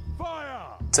级。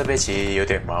这边其实有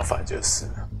点麻烦，就是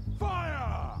了。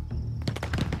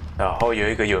然后有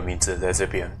一个有名字在这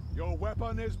边。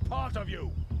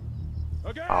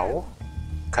好，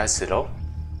开始喽。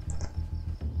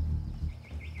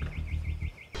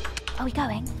 Are we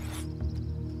going?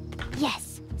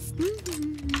 Yes.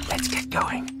 Let's get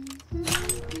going.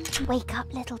 Wake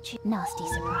up, little nasty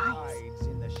surprise.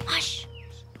 Hush.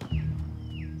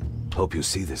 Hope you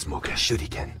see this, Mugen.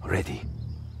 Shuriken, ready.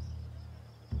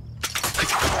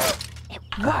 It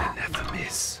I worked. never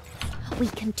miss. We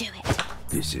can do it.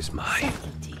 This is mine.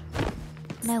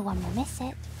 No one will miss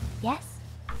it. Yes?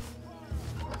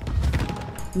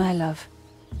 My love,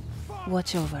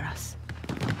 watch over us.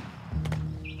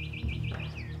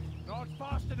 Not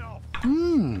fast enough.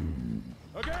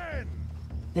 Again.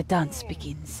 The dance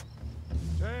begins.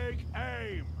 Take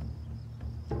aim.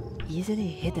 Easily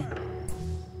hidden.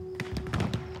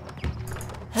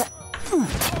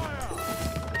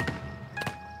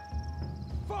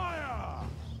 Fire!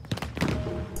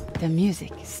 The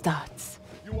music starts.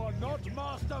 You are not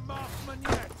master marksman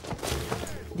yet.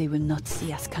 They will not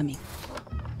see us coming.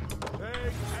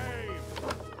 Take aim.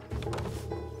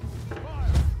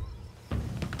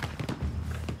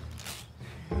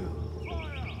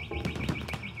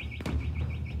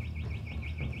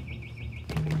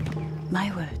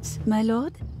 My words, my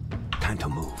lord? Time to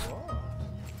move.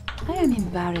 I am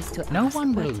embarrassed to No ask,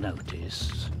 one but will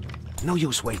notice. No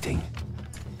use waiting.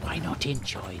 Why not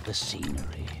enjoy the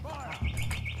scenery?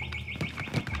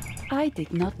 I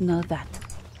did not know that.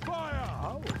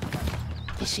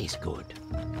 This is good.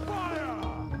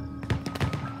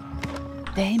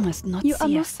 They must not see us. You are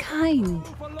most kind.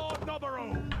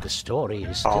 The story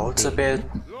is 好， still 这边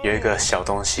有一个小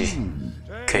东西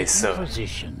可以射。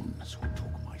 positions.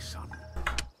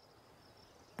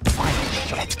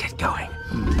 Let's get going.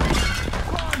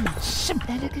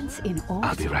 Elegance in all.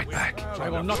 I'll be right back. I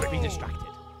will not be distracted.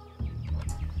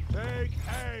 Take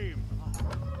aim.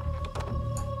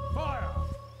 Fire.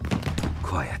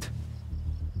 Quiet.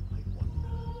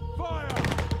 Fire.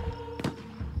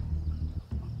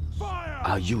 Fire.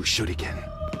 I'll use shuriken.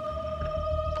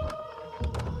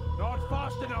 Not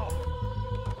fast enough.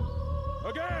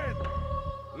 Again.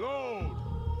 Load.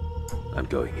 I'm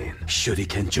going in.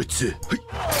 Shuriken jutsu.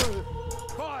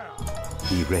 Fire.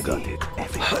 Be ready. Got it.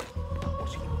 Everyone.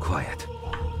 Quiet.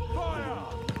 Fire.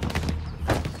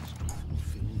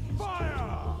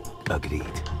 Fire.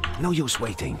 Agreed. No use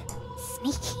waiting.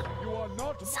 Sneaky. You are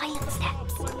not Silent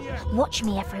steps. yet. Watch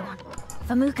me, everyone.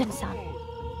 For Mugen-san.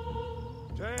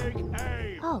 Take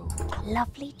aim. Oh,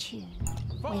 lovely tune.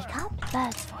 Wake up,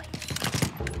 bird's voice.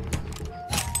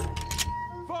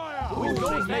 Fire.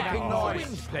 Wind's making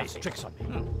noise. Plays tricks on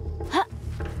me. Huh.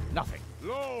 Nothing.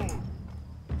 Load.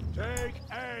 Take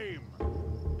aim.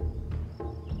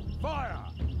 Fire.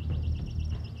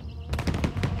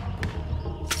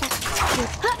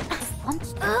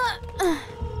 Once.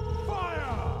 Fire.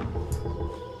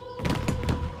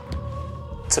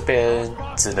 这边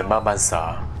只能慢慢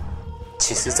杀。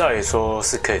其实照理说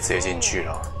是可以直接进去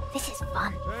了， This is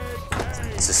fun.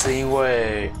 只是因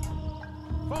为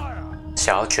Fire.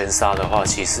 想要全杀的话，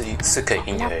其实是可以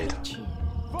硬 A 的 Lovely。tune.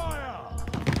 Fire.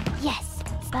 Yes,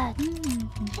 bird.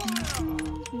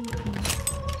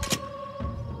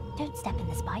 Don't step in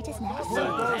the spider's nest.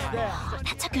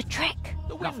 That's a good trick.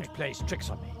 The wind plays tricks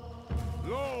on me.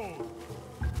 Load.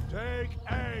 Take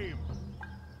aim.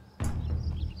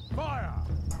 Fire.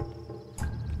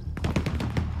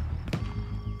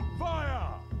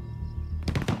 Fire.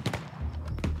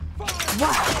 Fire.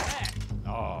 Whoa!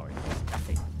 Oh,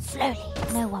 nothing. Slowly.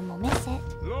 No one will miss it.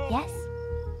 Yes?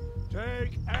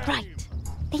 Take aim. Right.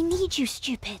 They need you,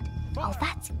 stupid. Oh,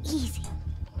 that's easy.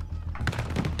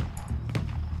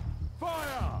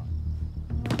 Fire.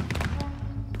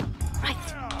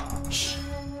 Right. Shh.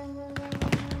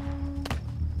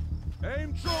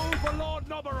 Aim true for Lord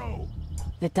Noboru.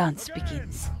 The dance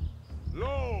begins.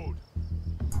 Load.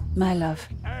 My love,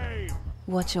 Aim.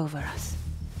 watch over us.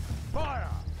 Fire.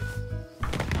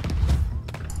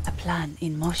 A plan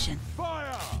in motion.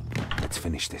 Fire. Let's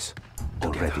finish this.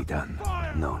 Already done.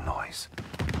 No noise.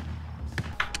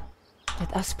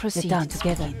 Let us proceed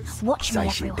together. Watch me,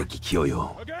 Zaishin everyone. Deki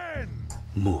Kyoyo. Again.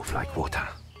 Move like water.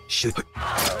 Shoot. Take.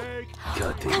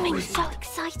 Coming Cutting. so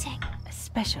exciting. A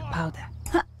special powder.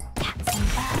 Cats and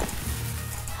birds.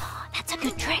 That's a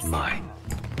good trick. Mine.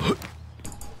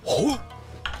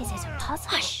 Is it a puzzle?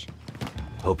 Hush.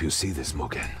 Hope you see this,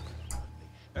 Mugen.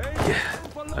 Yeah,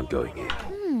 I'm going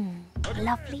in.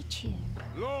 Lovely tune.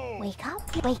 Load. Wake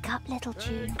up, little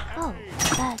tune. Oh,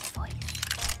 bird's voice.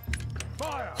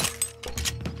 Fire.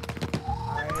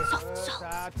 Soft soul.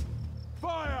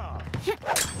 Fire.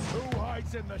 Who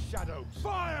hides in the shadows?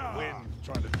 Fire. Wind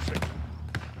trying to trick.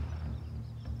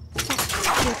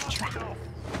 Good trap.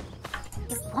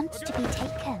 It wants to be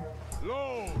taken.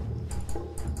 Load.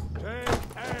 Take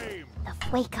aim.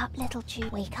 Wake up, little tune.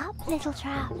 Wake up, little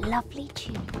trap. Lovely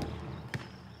tune.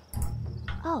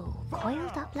 Oh,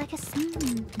 coiled up like a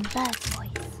bird's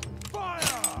voice.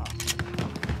 Fire.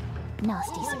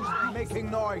 Nasty surprise. Making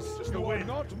noise. You are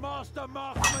not master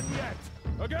marksman yet.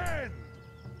 Again.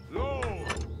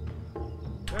 Load.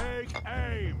 Take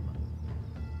aim.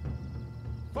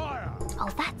 Fire. Oh,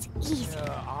 that's easy.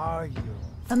 Are you?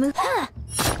 For move. Fire.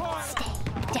 Stay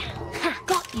down. Ha,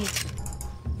 got you.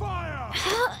 Fire.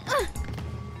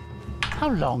 How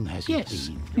long has it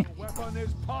been? The weapon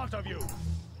is part of you.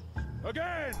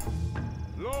 Again.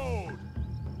 Load.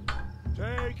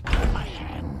 Take. My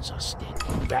hands are steady.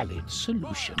 Valid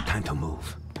solution. Time to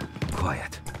move.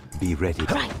 Quiet. Be ready.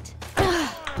 Right.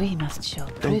 We must show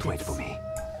Don't prudence. wait for me.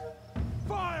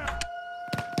 Fire.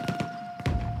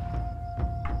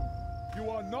 You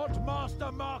are not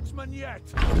master marksman yet.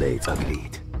 Blades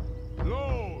agreed.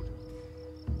 Load.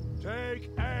 Take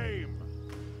aim.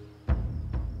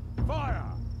 Fire.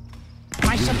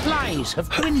 My supplies have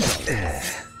dwindled. Fire.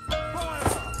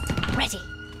 Ready.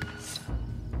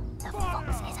 The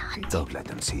fox is hunting. Don't let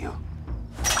them see you.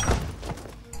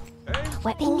 Aim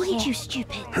Where they need you,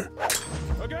 stupid.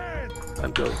 again.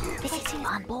 I'm going in. This is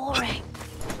boring.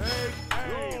 Take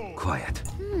aim. Quiet.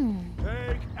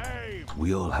 Take aim.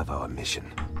 We all have our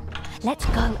mission. Let's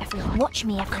go, everyone. Watch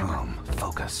me, everyone. Calm.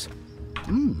 Focus.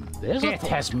 Death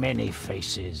has many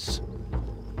faces.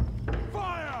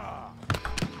 Fire!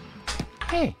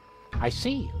 Hey, I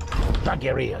see. Plug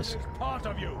your ears. Part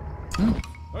of you.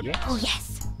 Yes. Oh,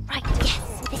 yes. Right, yes.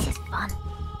 This is fun.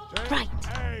 Right.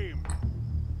 Aim.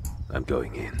 I'm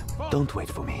going in. Don't wait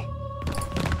for me.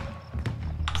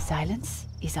 Silence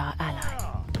is our ally.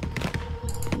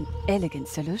 An elegant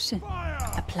solution.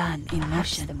 A plan in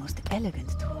motion. The most elegant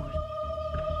tool.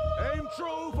 Aim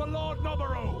true for Lord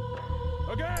Noboru.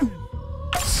 Again.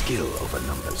 Skill over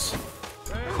numbers.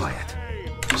 Quiet.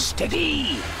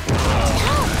 Steady!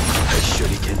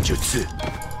 Shuriken Jutsu.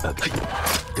 Okay.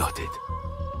 Got it.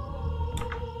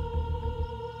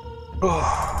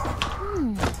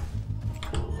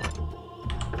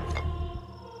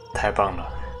 太棒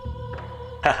了！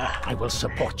哈哈 I will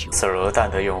support you. 手榴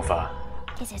弹的用法。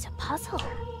 Is it a puzzle?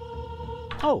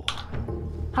 Oh,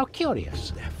 how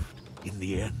curious. In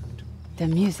the end. The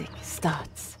music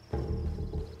starts.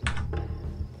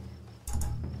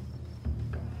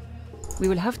 We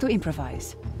will have to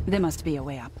improvise. There must be a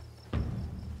way up.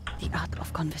 The art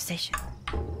of conversation.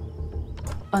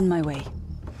 On my way.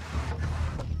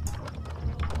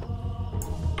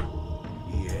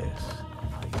 Yes,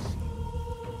 I see.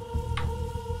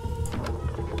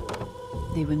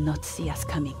 They will not see us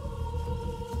coming.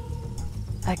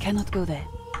 I cannot go there.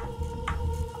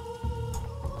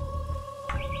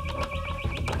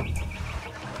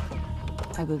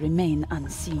 I will remain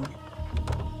unseen.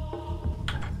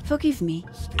 Forgive me.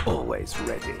 Always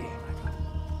ready.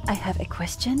 I have a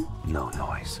question. No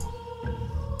noise.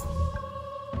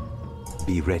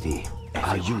 Be ready.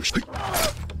 Are you?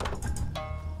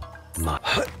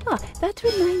 Ah, that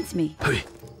reminds me.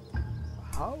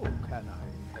 How can I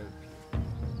help you?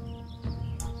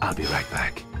 I'll be right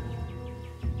back.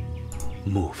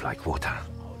 Move like water.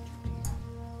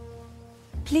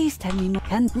 Please tell me more.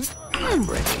 Can I'm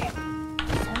ready.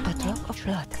 a drop of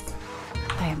blood.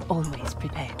 I am always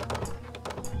prepared.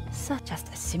 Just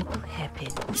a simple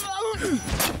hairpin.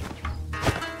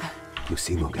 You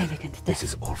see, Mugen, elegant this death.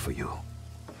 is all for you.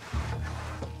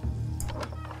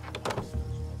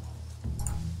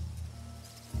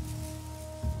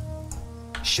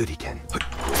 Shuriken.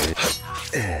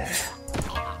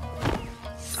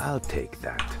 I'll take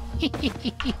that.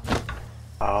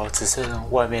 好，只剩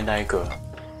外面那一个。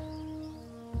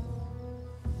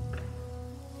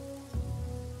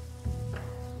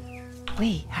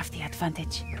 We have the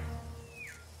advantage.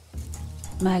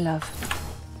 My love,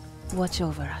 watch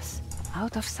over us,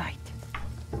 out of sight.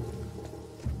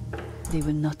 They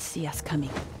will not see us coming.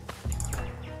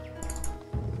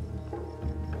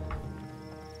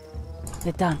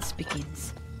 The dance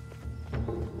begins.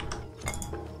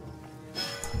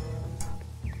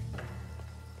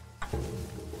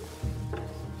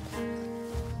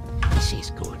 This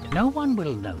is good. No one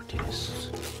will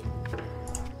notice.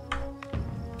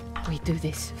 We do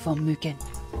this for Mugen.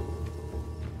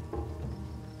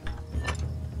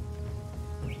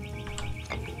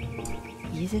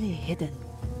 Easily hidden.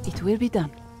 It will be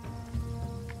done.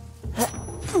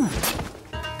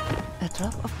 A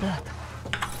drop of blood.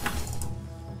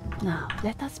 Now,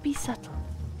 let us be subtle.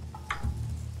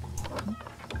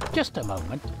 Just a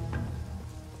moment.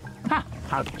 Ha!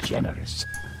 How generous.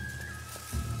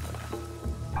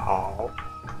 好，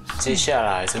接下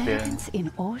来这边 Elegance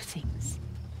in all things.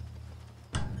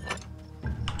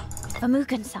 For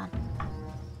Mugen-san.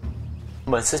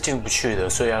 门是进不去的，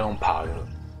所以要用爬的，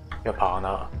要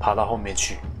爬到后面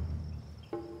去。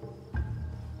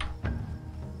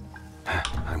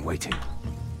 I'm waiting.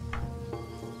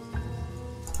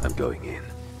 I'm going in.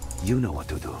 You know what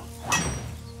to do.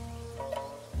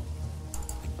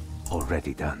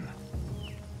 Already done.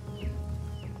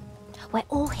 We're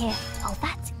all here. Oh,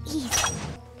 that's easy.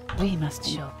 We must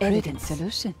show elegant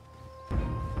solution.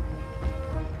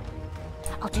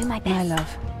 I'll do my best. My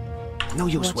love, No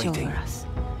use watch waiting. over us.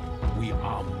 We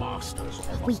are masters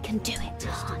of We can do it.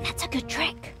 That's a good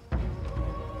trick.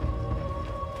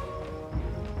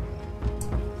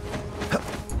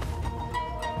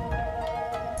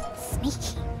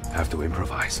 Sneaky. Have to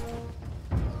improvise.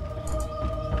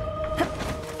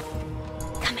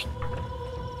 Coming.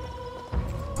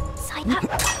 Side up.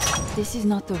 This is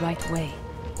not the right way.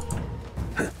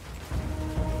 The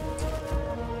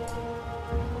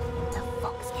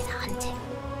fox is hunting.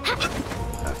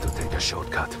 Have to take a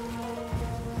shortcut.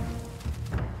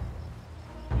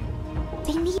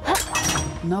 They need.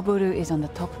 Noboru is on the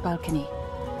top balcony.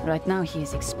 Right now he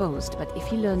is exposed, but if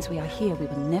he learns we are here, we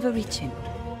will never reach him.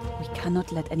 We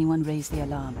cannot let anyone raise the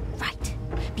alarm. Right.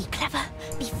 Be clever.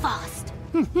 Be fast.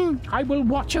 I will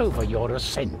watch over your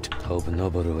ascent. Hope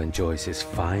Noboru enjoys his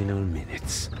final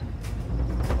minutes.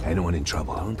 Anyone in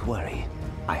trouble? Don't worry,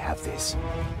 I have this.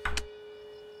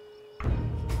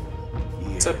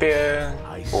 这边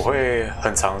我会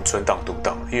很常存档读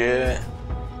档，因为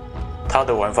它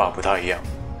的玩法不太一样，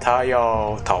它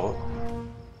要逃，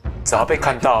只要被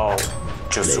看到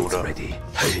就输了。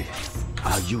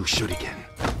 Are you shuriken?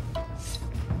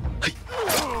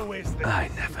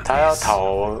他要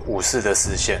逃武士的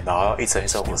视线，然后一层一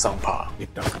层往上爬，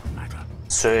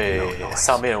所以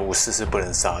上面的武士是不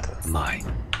能杀的。Mine.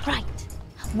 Right.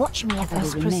 Watch me Let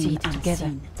us proceed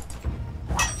together.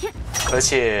 而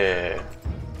且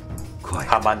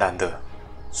还蛮难的，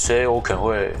所以我可能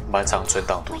会蛮常存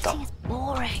档读档。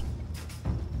 boring.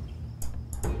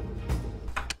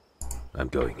 I'm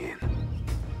going in.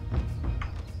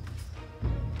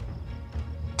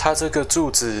 他这个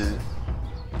柱子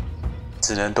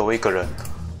只能躲一个人，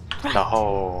然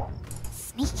后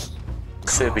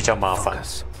所以比较麻烦，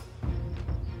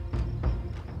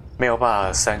没有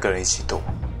办法3个人一起躲。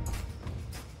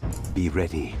 Be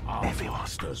ready, Are everyone.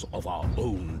 masters of our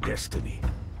own destiny.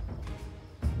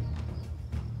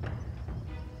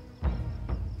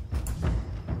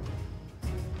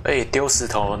 丢石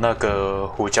头那个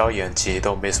胡椒盐其实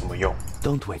都没什么用。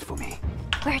 Don't wait for me.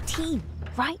 We're a team,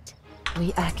 right?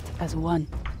 We act as one.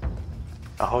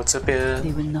 然后这边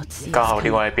They will not see 刚 us 好 coming.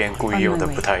 另外一边故意 On 用的 my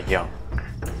不 way. 太一样，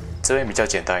这边比较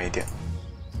简单一点。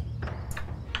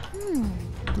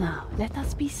 Now, let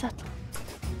us be subtle.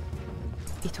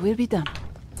 It will be done.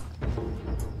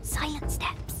 Silent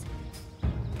steps.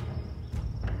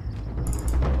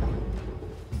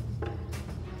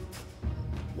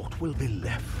 What will be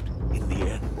left in the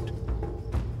end?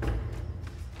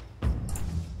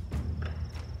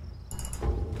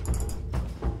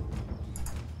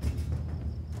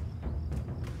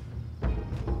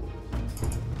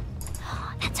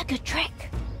 That's a good trick.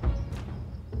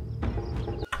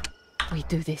 We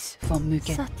do this for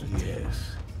Mugen. Subtle.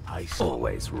 Yes, I see.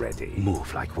 Always ready.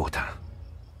 Move like water.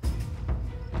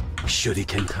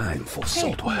 Shuriken time for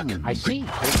sword work. I see.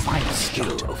 Find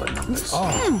skill over numbers.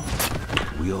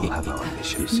 We all have our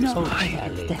missions. No Okay.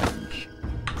 fear of death.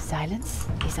 Silence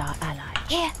is our ally.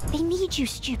 Here, they need you,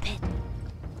 stupid.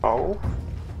 好，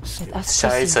 Let us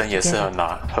下一 proceed 层也是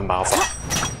together. 很麻烦。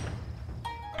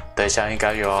等一下应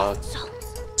该又要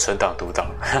存档读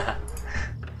档。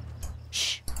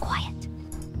 Shh, quiet.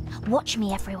 Watch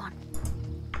me, everyone.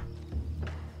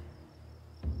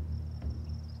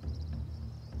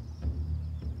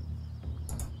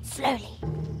 Slowly.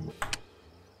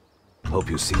 Hope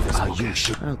you see this. Are you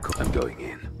sure? I'm going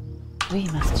in. We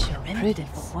must show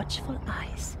prudence. Watchful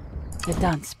eyes. The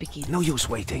dance begins. No use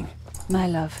waiting. My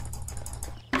love,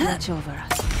 watch over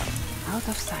us. Out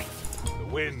of sight. The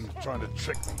wind trying to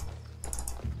trick me.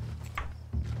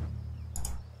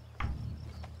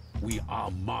 We are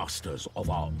masters of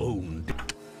our own.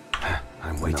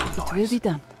 I'm waiting. It will be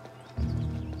done.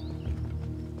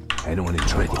 Anyone in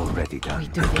trouble? Already We done.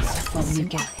 do this for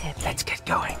Mugen. Let's get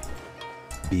going.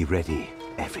 Be ready,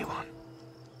 everyone.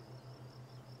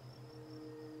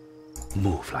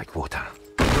 Move like water.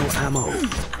 No ammo.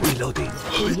 Reloading.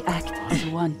 We act as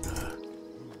one.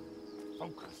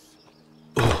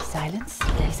 Silence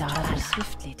is our ally.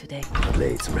 Swiftly today.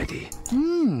 Blades ready.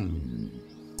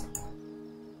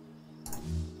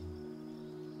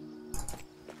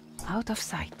 Out of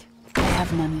sight. I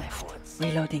have none left.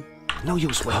 Reloading. No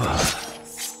use waiting.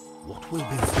 What will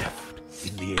be left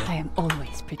in the end? I am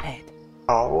always prepared.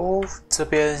 好，这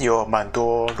边有蛮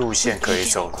多路线可以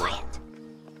走的， Quiet.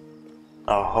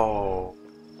 然后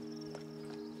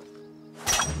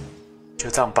就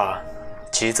这样吧。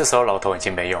其实这时候老头已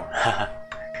经没用，哈哈。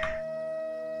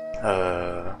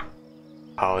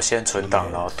好，先存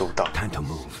档，然后读档， Time to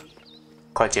move.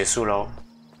 快结束喽。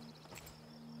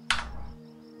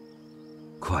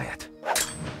 Quiet.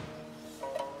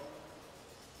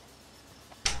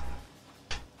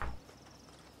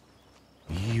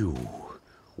 You.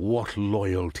 What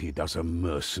loyalty does a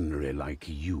mercenary like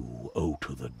you owe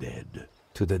to the dead?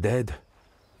 To the dead?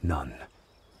 None.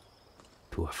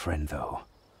 To a friend, though.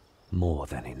 More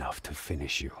than enough to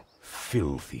finish you.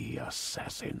 Filthy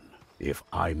assassin. If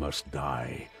I must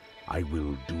die, I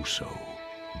will do so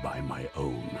by my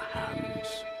own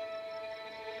hands.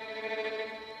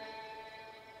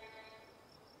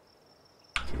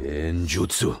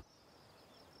 Genjutsu.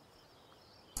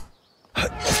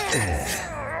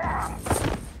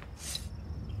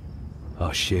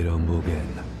 Oshiro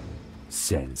Mugen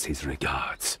sends his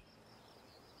regards.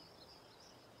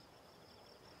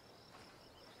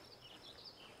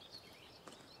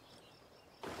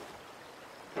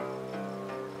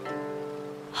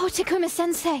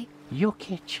 Takuma-sensei!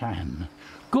 Yuki-chan,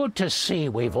 good to see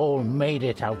we've all made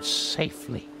it out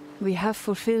safely. We have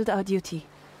fulfilled our duty.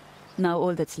 Now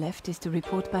all that's left is to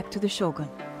report back to the Shogun.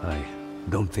 I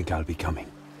don't think I'll be coming.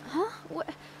 Huh?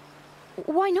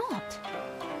 Why not?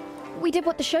 We did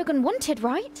what the Shogun wanted,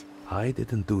 right? I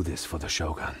didn't do this for the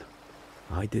Shogun.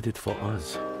 I did it for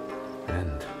us.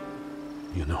 And,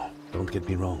 you know, don't get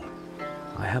me wrong.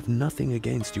 I have nothing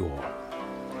against you all.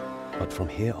 But from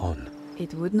here on...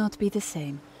 It would not be the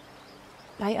same.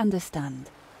 I understand,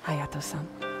 Hayato-san.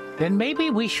 Then maybe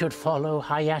we should follow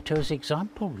Hayato's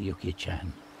example,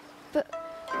 Yuki-chan. But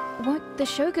won't the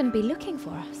Shogun be looking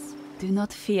for us? Do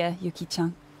not fear,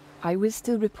 Yuki-chan. I will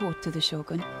still report to the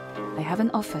Shogun. I have an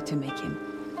offer to make him.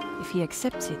 If he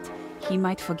accepts it, he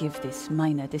might forgive this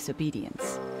minor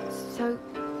disobedience. So,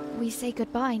 we say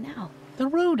goodbye now? The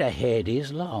road ahead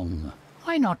is long.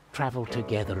 Why not travel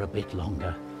together a bit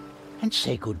longer and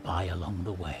say goodbye along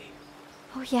the way?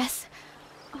 Oh, yes.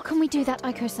 Oh, can we do that,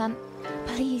 Aiko-san?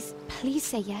 Please, please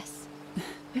say yes.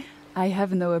 I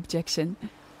have no objection.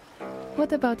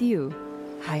 What about you,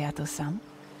 Hayato-san?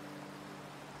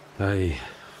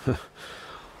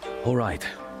 All right.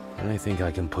 I think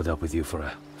I can put up with you for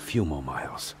a few more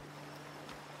miles.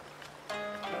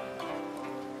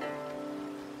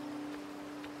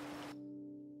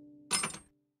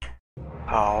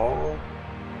好，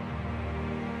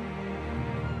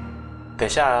等一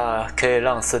下可以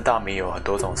让圣大米有很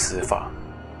多种死法。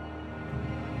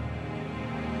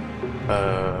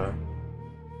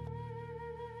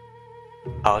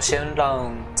好，先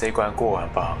让这一关过完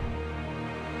吧。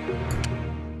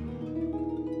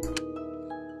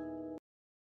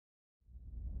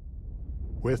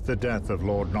With the death of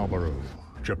Lord Noboru,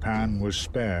 Japan was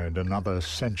spared another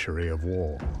century of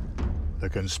war. The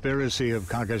conspiracy of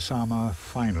Kage-sama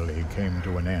finally came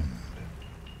to an end.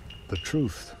 The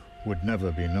truth would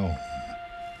never be known.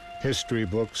 History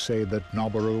books say that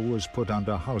Noboru was put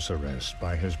under house arrest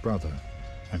by his brother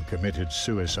and committed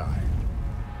suicide.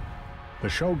 The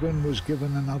shogun was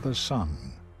given another son.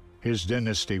 His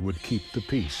dynasty would keep the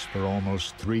peace for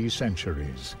almost 3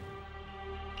 centuries.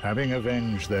 Having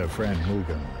avenged their friend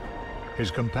Mugen,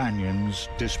 his companions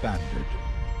disbanded.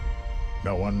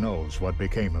 No one knows what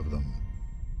became of them,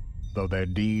 though their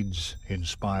deeds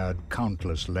inspired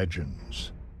countless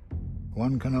legends.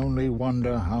 One can only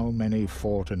wonder how many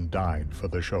fought and died for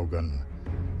the shogun,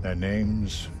 their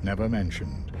names never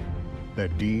mentioned, their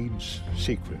deeds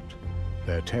secret,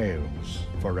 their tales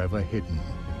forever hidden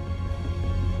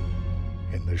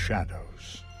in the shadows.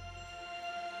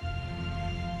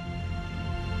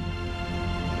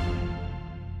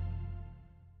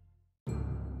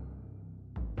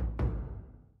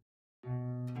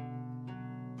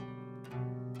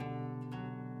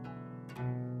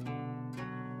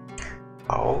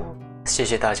好，谢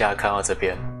谢大家看到这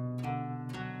边。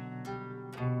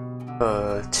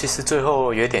其实最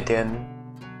后有一点点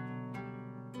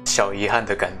小遗憾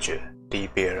的感觉，离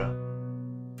别了。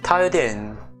它有点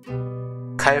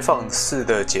开放式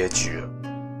的结局了，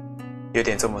有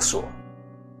点这么说。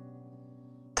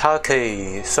它可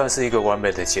以算是一个完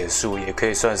美的结束，也可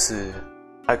以算是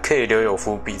还可以留有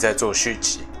伏笔再做续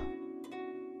集。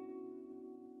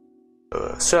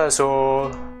虽然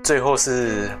说最后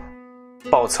是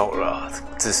报仇了，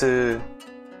只是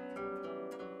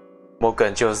摩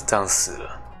根就是这样死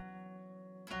了。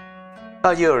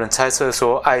那也有人猜测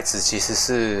说，爱子其实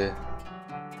是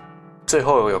最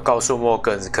后有告诉摩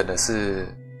根，可能是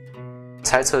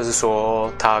猜测是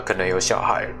说他可能有小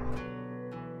孩了。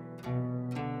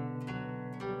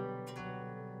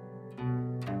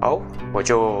好，我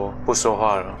就不说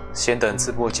话了，先等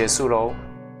直播结束咯。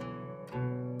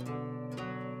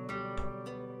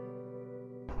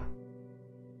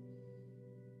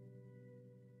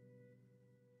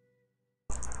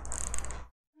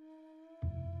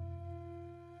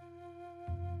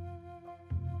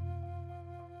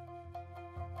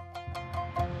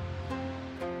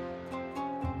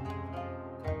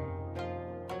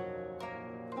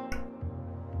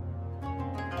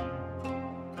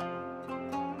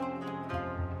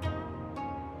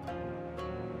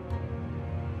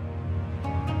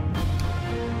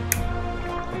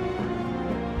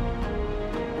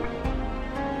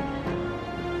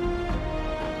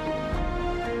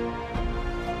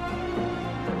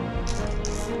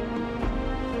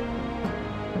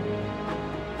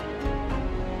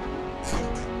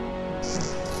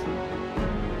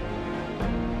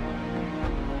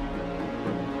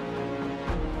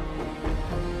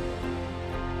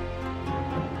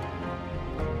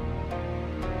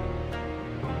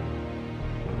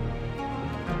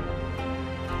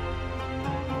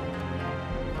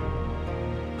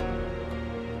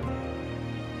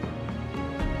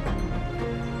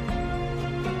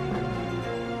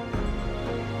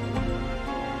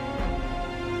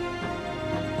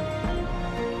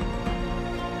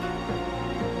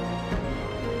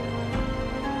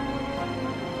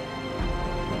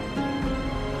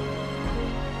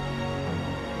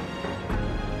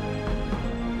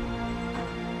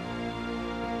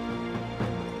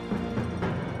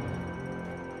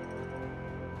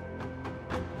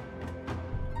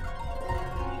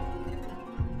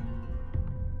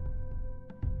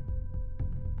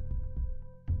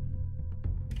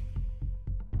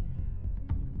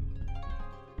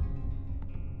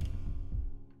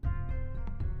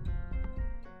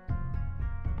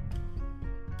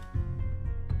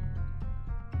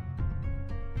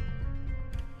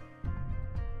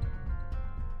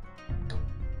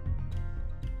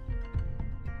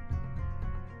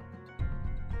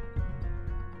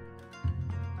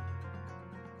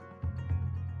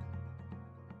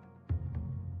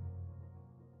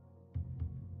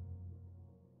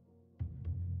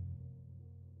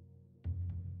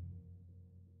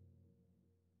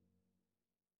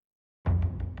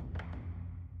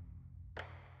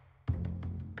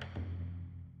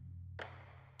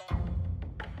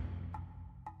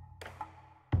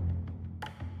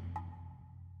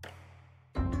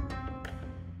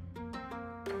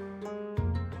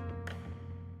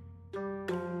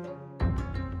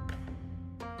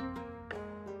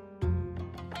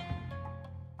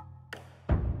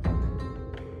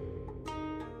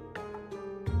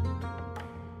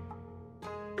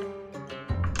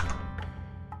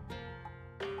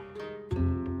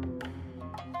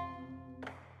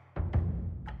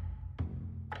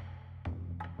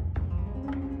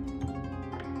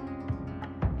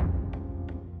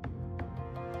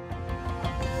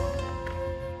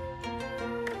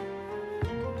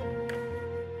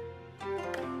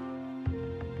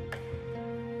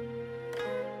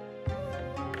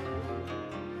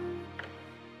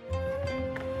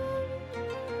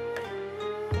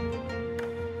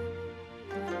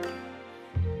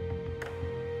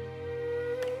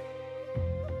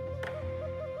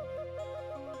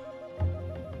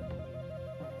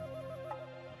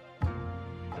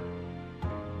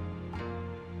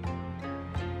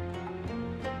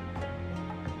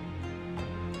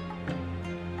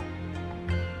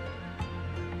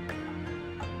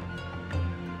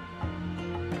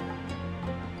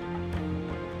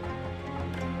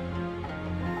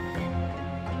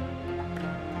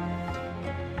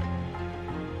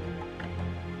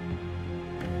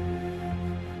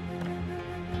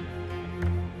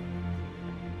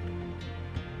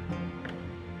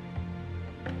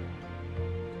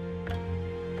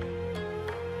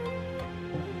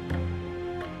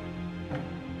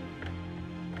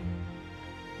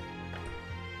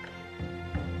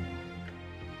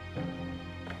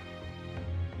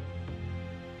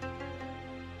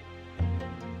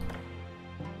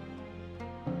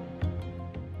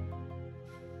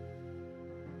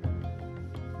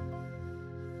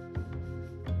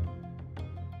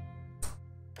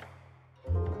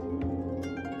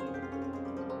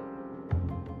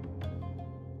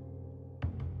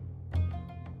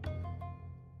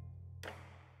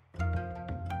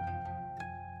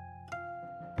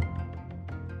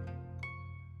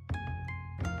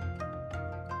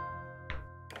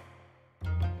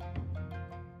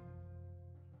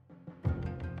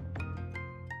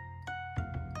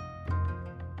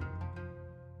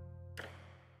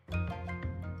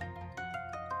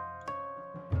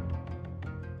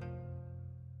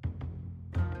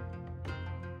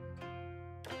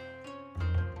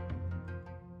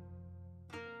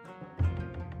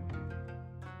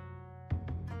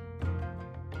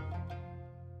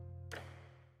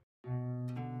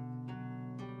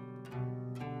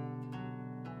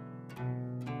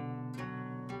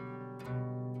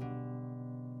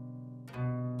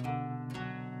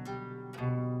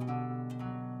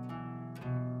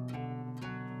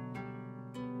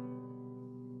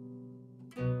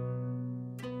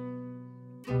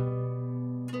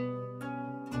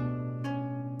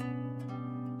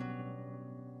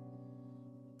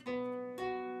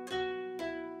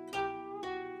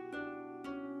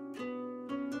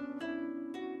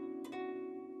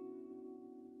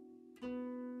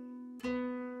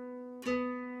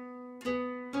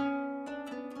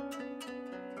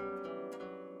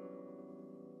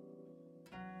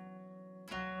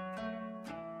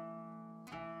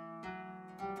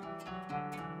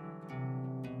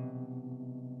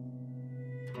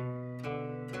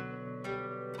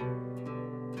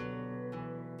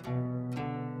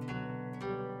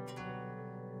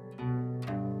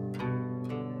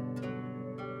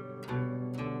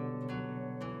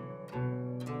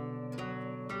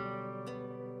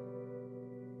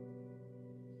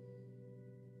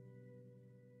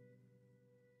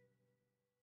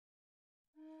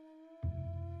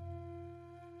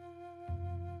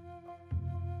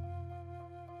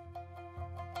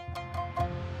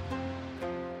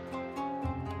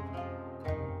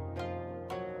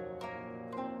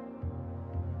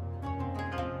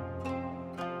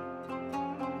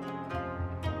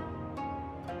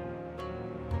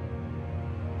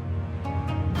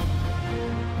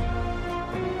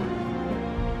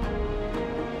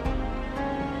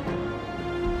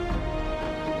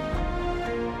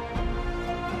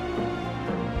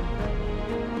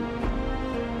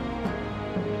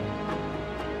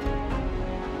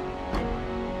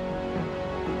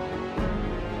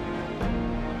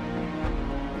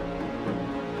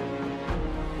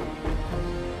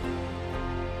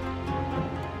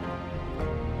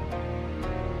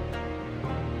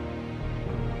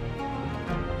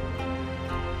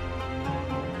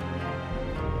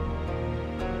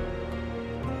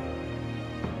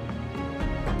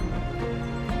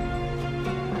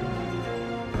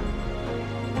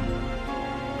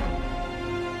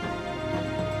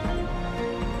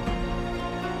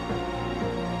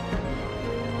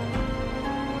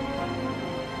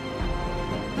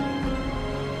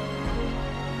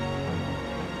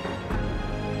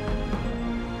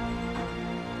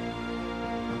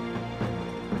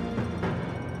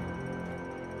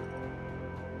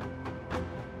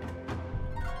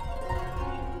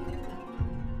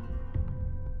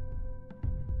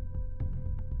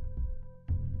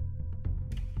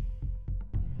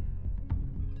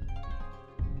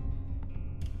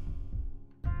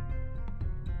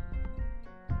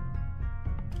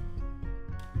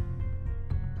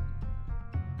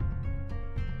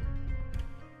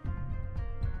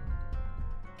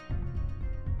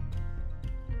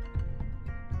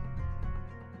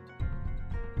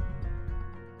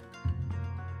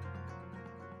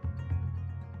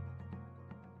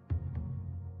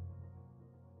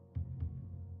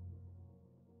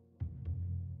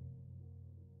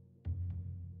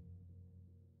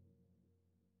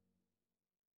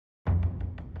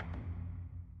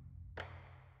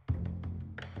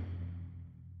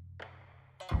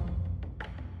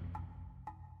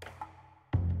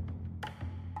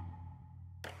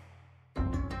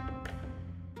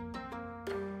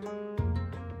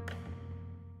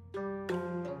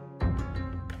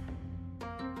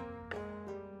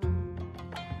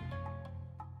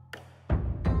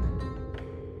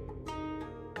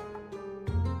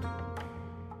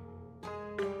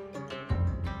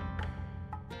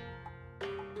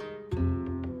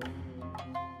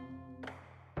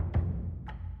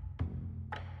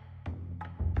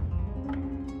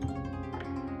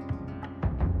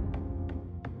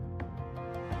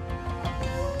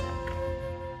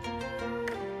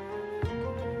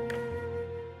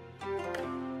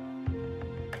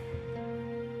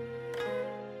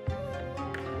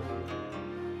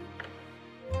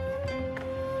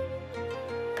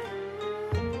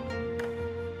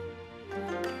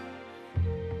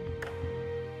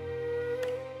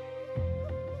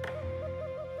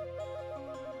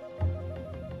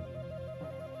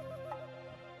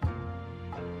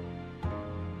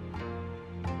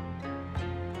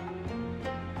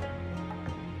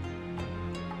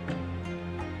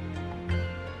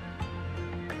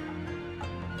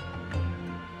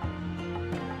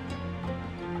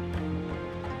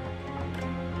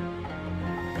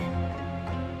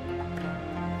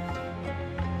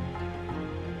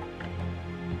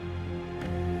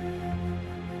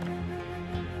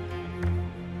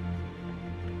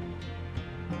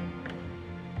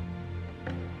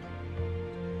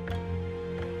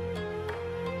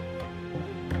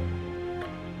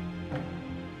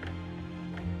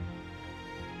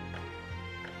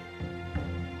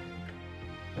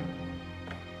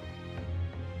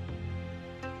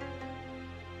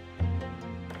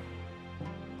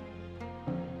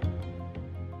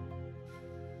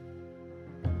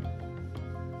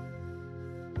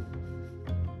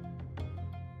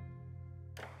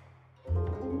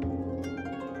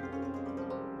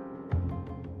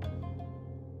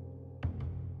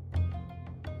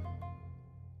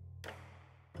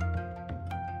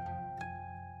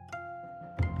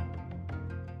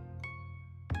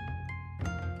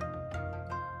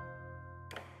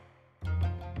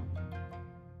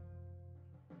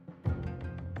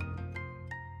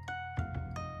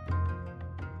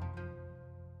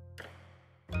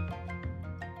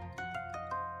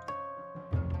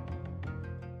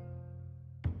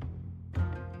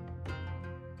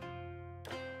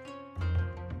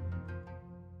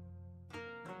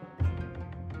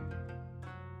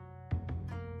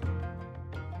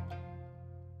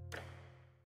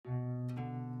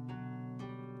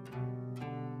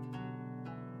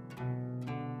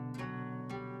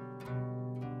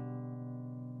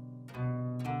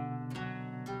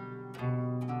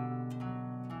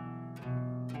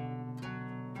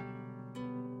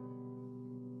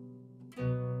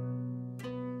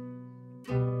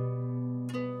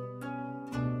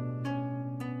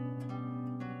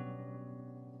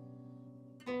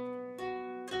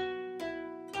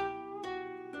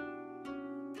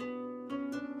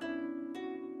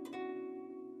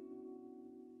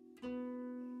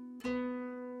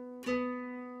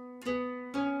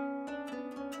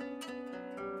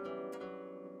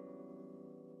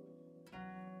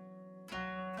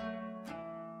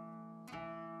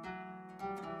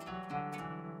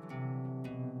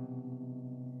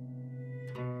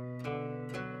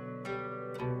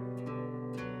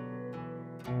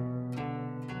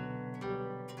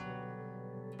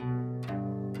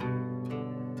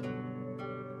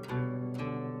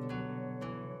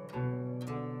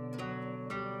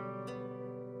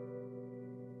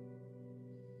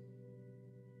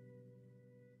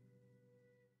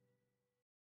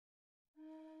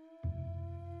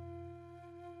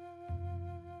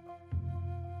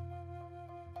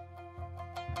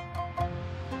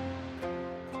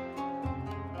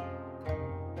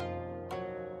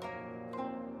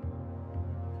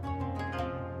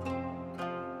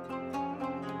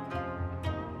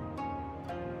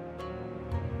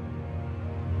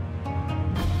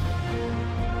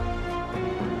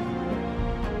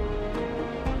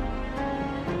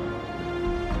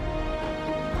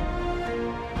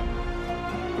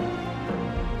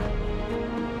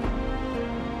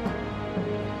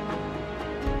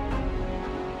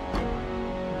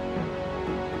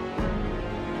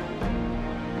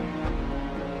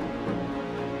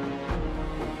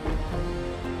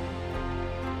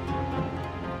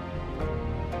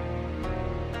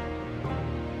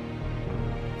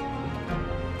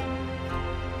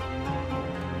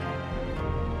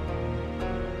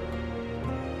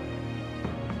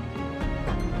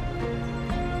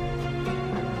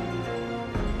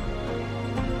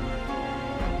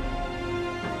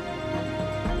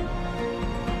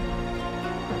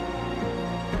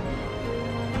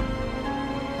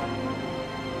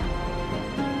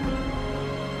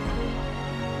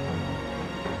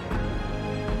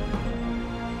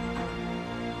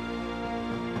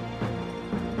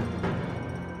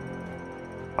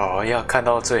哦，要看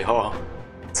到最后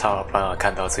才有办法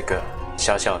看到这个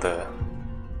小小的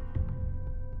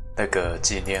那个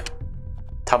纪念。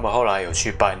他们后来有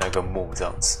去拜那个墓这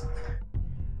样子。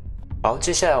好，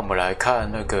接下来我们来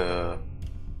看那个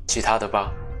其他的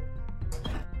吧，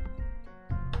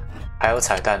还有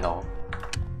彩蛋哦。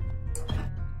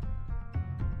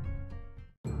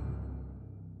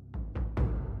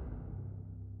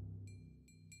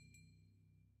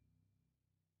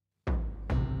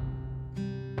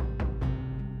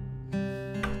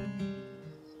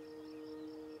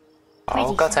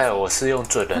好，刚才我是用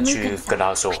准人去跟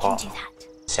他说话，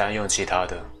现在用其他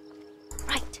的。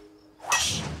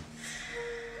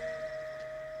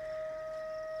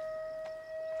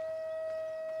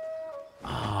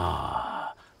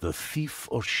The thief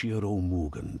Oshiro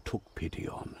Mugen took pity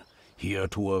on, here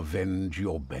to avenge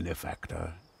your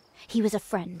benefactor. He was a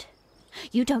friend.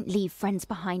 You don't leave friends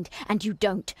behind, and you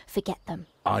don't forget them.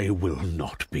 I will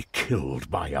not be killed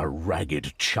by a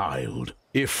ragged child.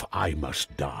 If I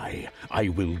must die, I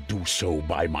will do so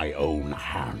by my own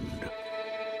hand.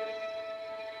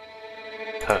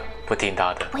 呵，不听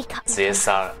他的，直接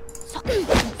杀了。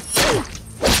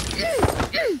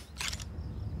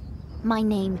My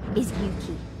name is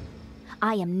Yuki.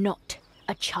 I am not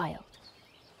a child.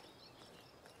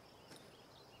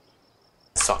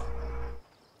 爽。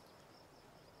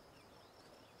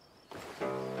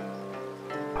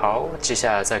好，接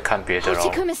下来再看别的咯。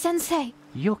Hoshikuma Sensei.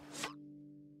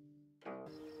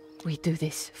 We do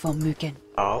this for Mugen.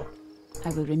 好。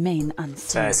I will remain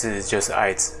unseen. 再来是就是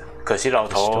爱子，可惜老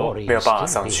头没有办法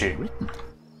上去。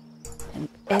An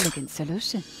elegant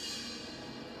solution.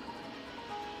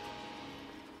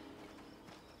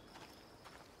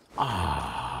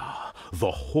 The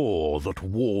whore that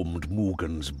warmed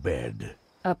Mugen's bed.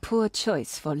 A poor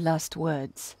choice for last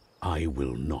words. I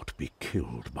will not be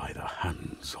killed by the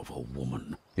hands of a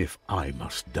woman. If I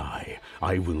must die,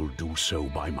 I will do so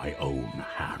by my own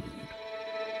hand.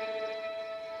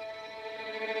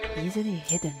 Easily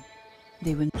hidden.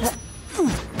 They will...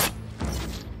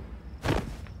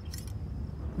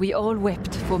 We all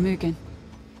wept for Mugen.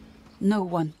 No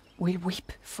one will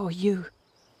weep for you.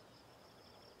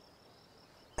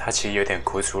 他其实有点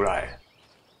哭出来。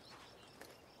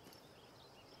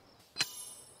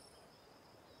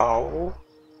好，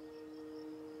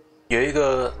有一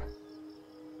个，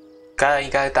刚才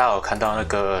应该大家有看到那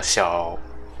个小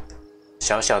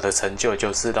的成就，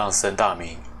就是让申大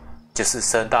明，就是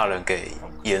申大人给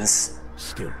淹死。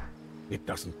Still, it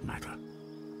doesn't matter.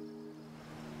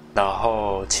 然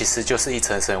后其实就是一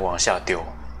层层往下丢，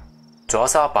主要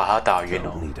是要把他打晕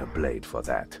哦。Need a blade for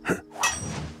that.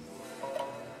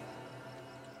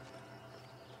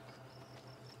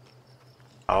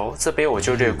 好，这边我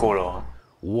就略过了哦。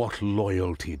What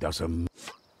loyalty does a...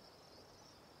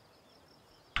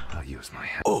 I'll use my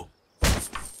hand. Oh!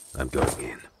 I'm going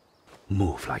in.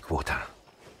 Move like water.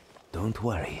 Don't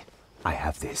worry. I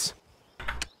have this.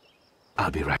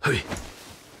 I'll be right.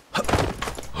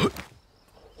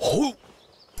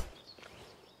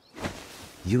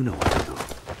 You know what to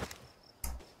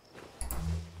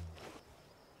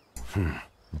do.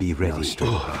 Be ready.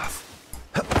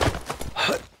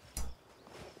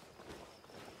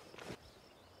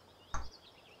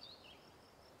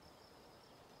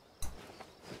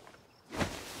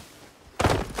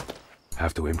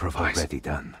 Have to improvise. Already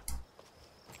done.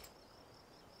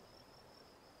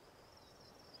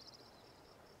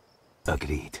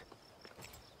 Agreed.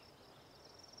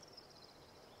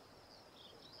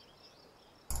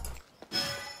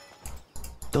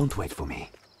 Don't wait for me.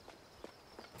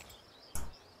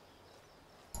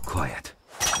 Quiet.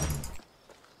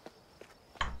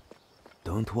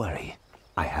 Don't worry.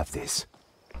 I have this.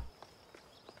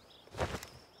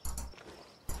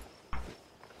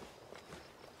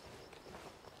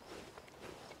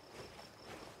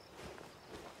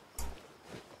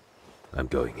 I'm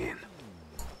going in.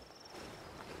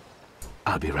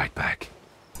 I'll be right back.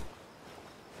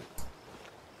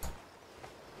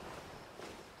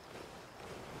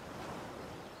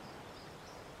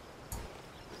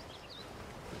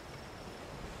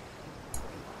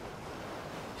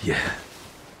 Yeah.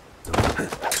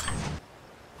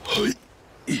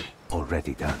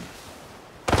 Already done.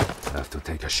 Have to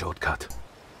take a shortcut.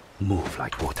 Move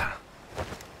like water.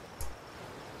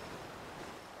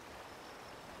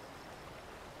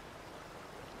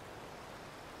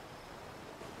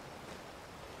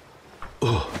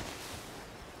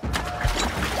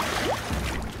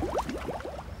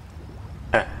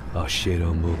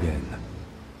 Oshiro Mugen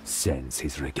sends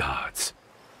his regards.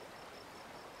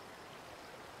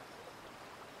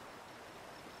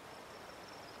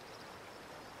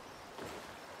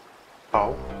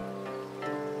 好，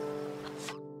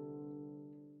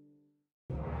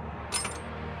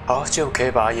好就可以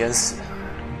把它淹死。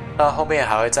那后面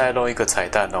还会再弄一个彩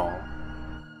蛋哦。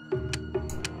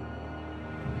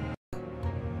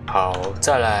好，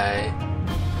再来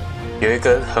有一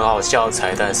个很好笑的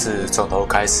彩蛋是从头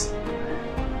开始，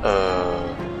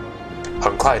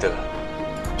很快的，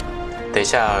等一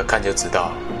下看就知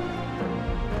道。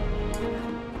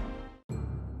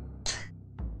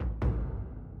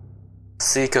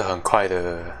是一个很快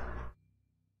的，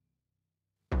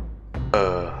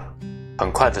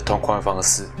很快的通关方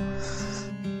式。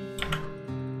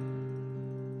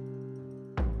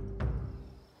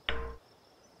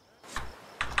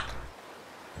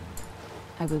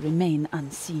I will remain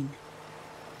unseen.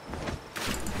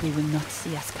 They will not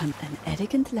see us come. An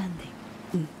elegant landing.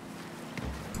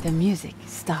 The music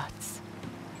starts.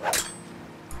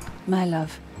 My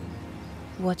love,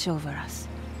 watch over us.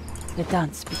 The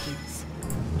dance begins.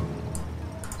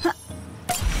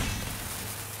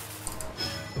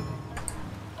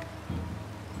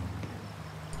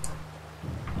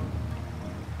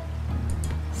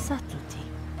 Subtlety.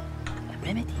 A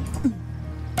remedy.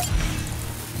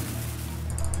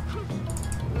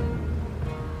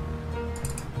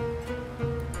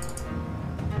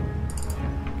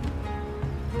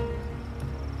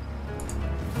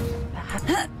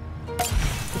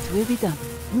 It will be done.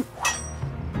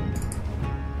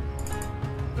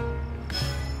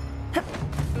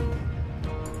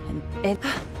 A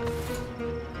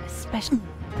special.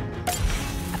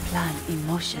 A plan in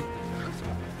motion.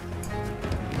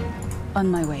 On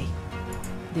my way.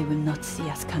 They will not see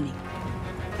us coming.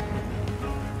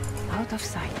 Out of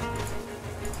sight.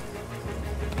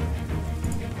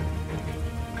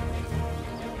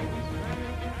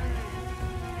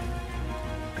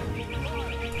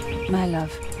 My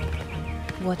love,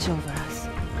 watch over us.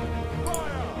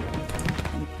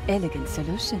 An elegant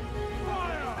solution.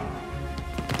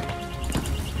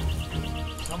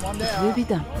 It will be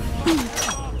done.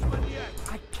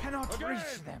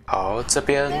 好，这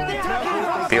边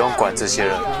不用管这些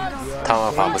人，他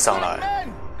们爬不上来。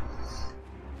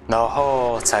然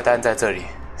后彩蛋在这里，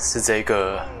是这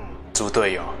个猪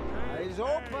队友。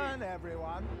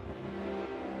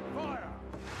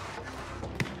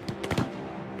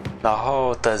然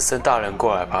后等申大人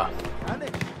过来吧。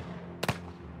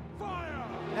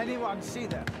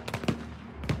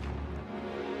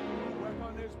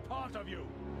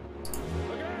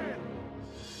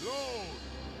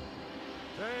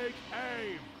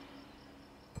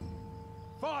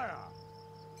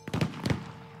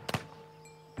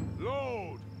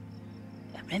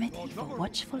A remedy for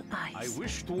watchful eyes. I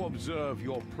wish to observe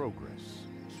your progress.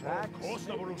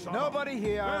 Nobody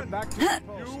here. Back to the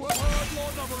post. You heard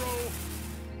Lord Navarro.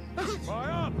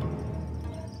 Fire!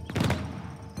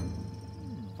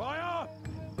 Fire!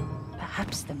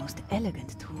 Perhaps the most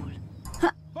elegant tool.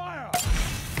 Fire!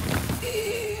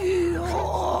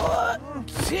 Your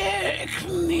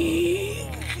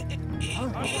technique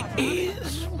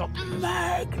is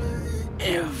magnificent.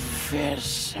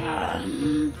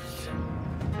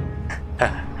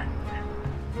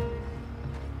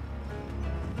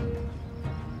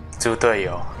 猪队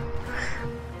友。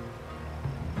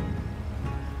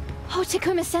Oh,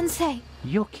 Takuma-sensei!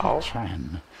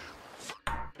 Yuki-chan.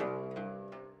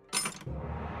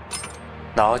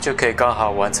 然后就可以刚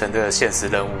好完成这个现实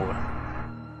任务了。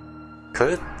可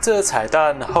是这个彩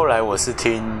蛋后来我是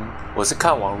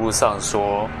看网络上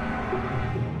说，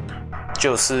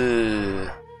就是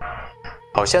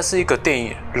好像是一个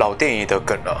老电影的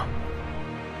梗了。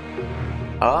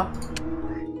啊，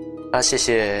那谢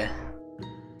谢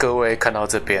各位看到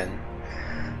这边。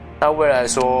那未来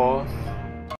说，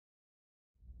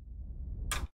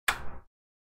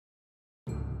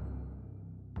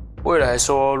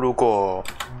如果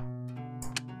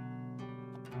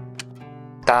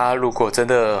大家如果真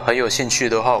的很有兴趣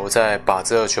的话，我再把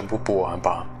这个全部补完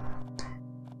吧。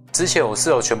之前我是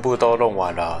有全部都弄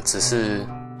完了，只是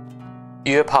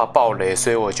因为怕爆雷，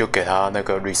所以我就给他那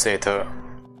个 reset。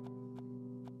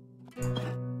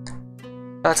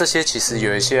那这些其实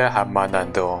有一些还蛮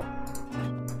难的哦。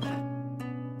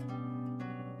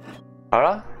好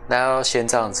了，那要先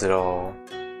这样子咯，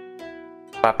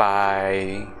拜拜。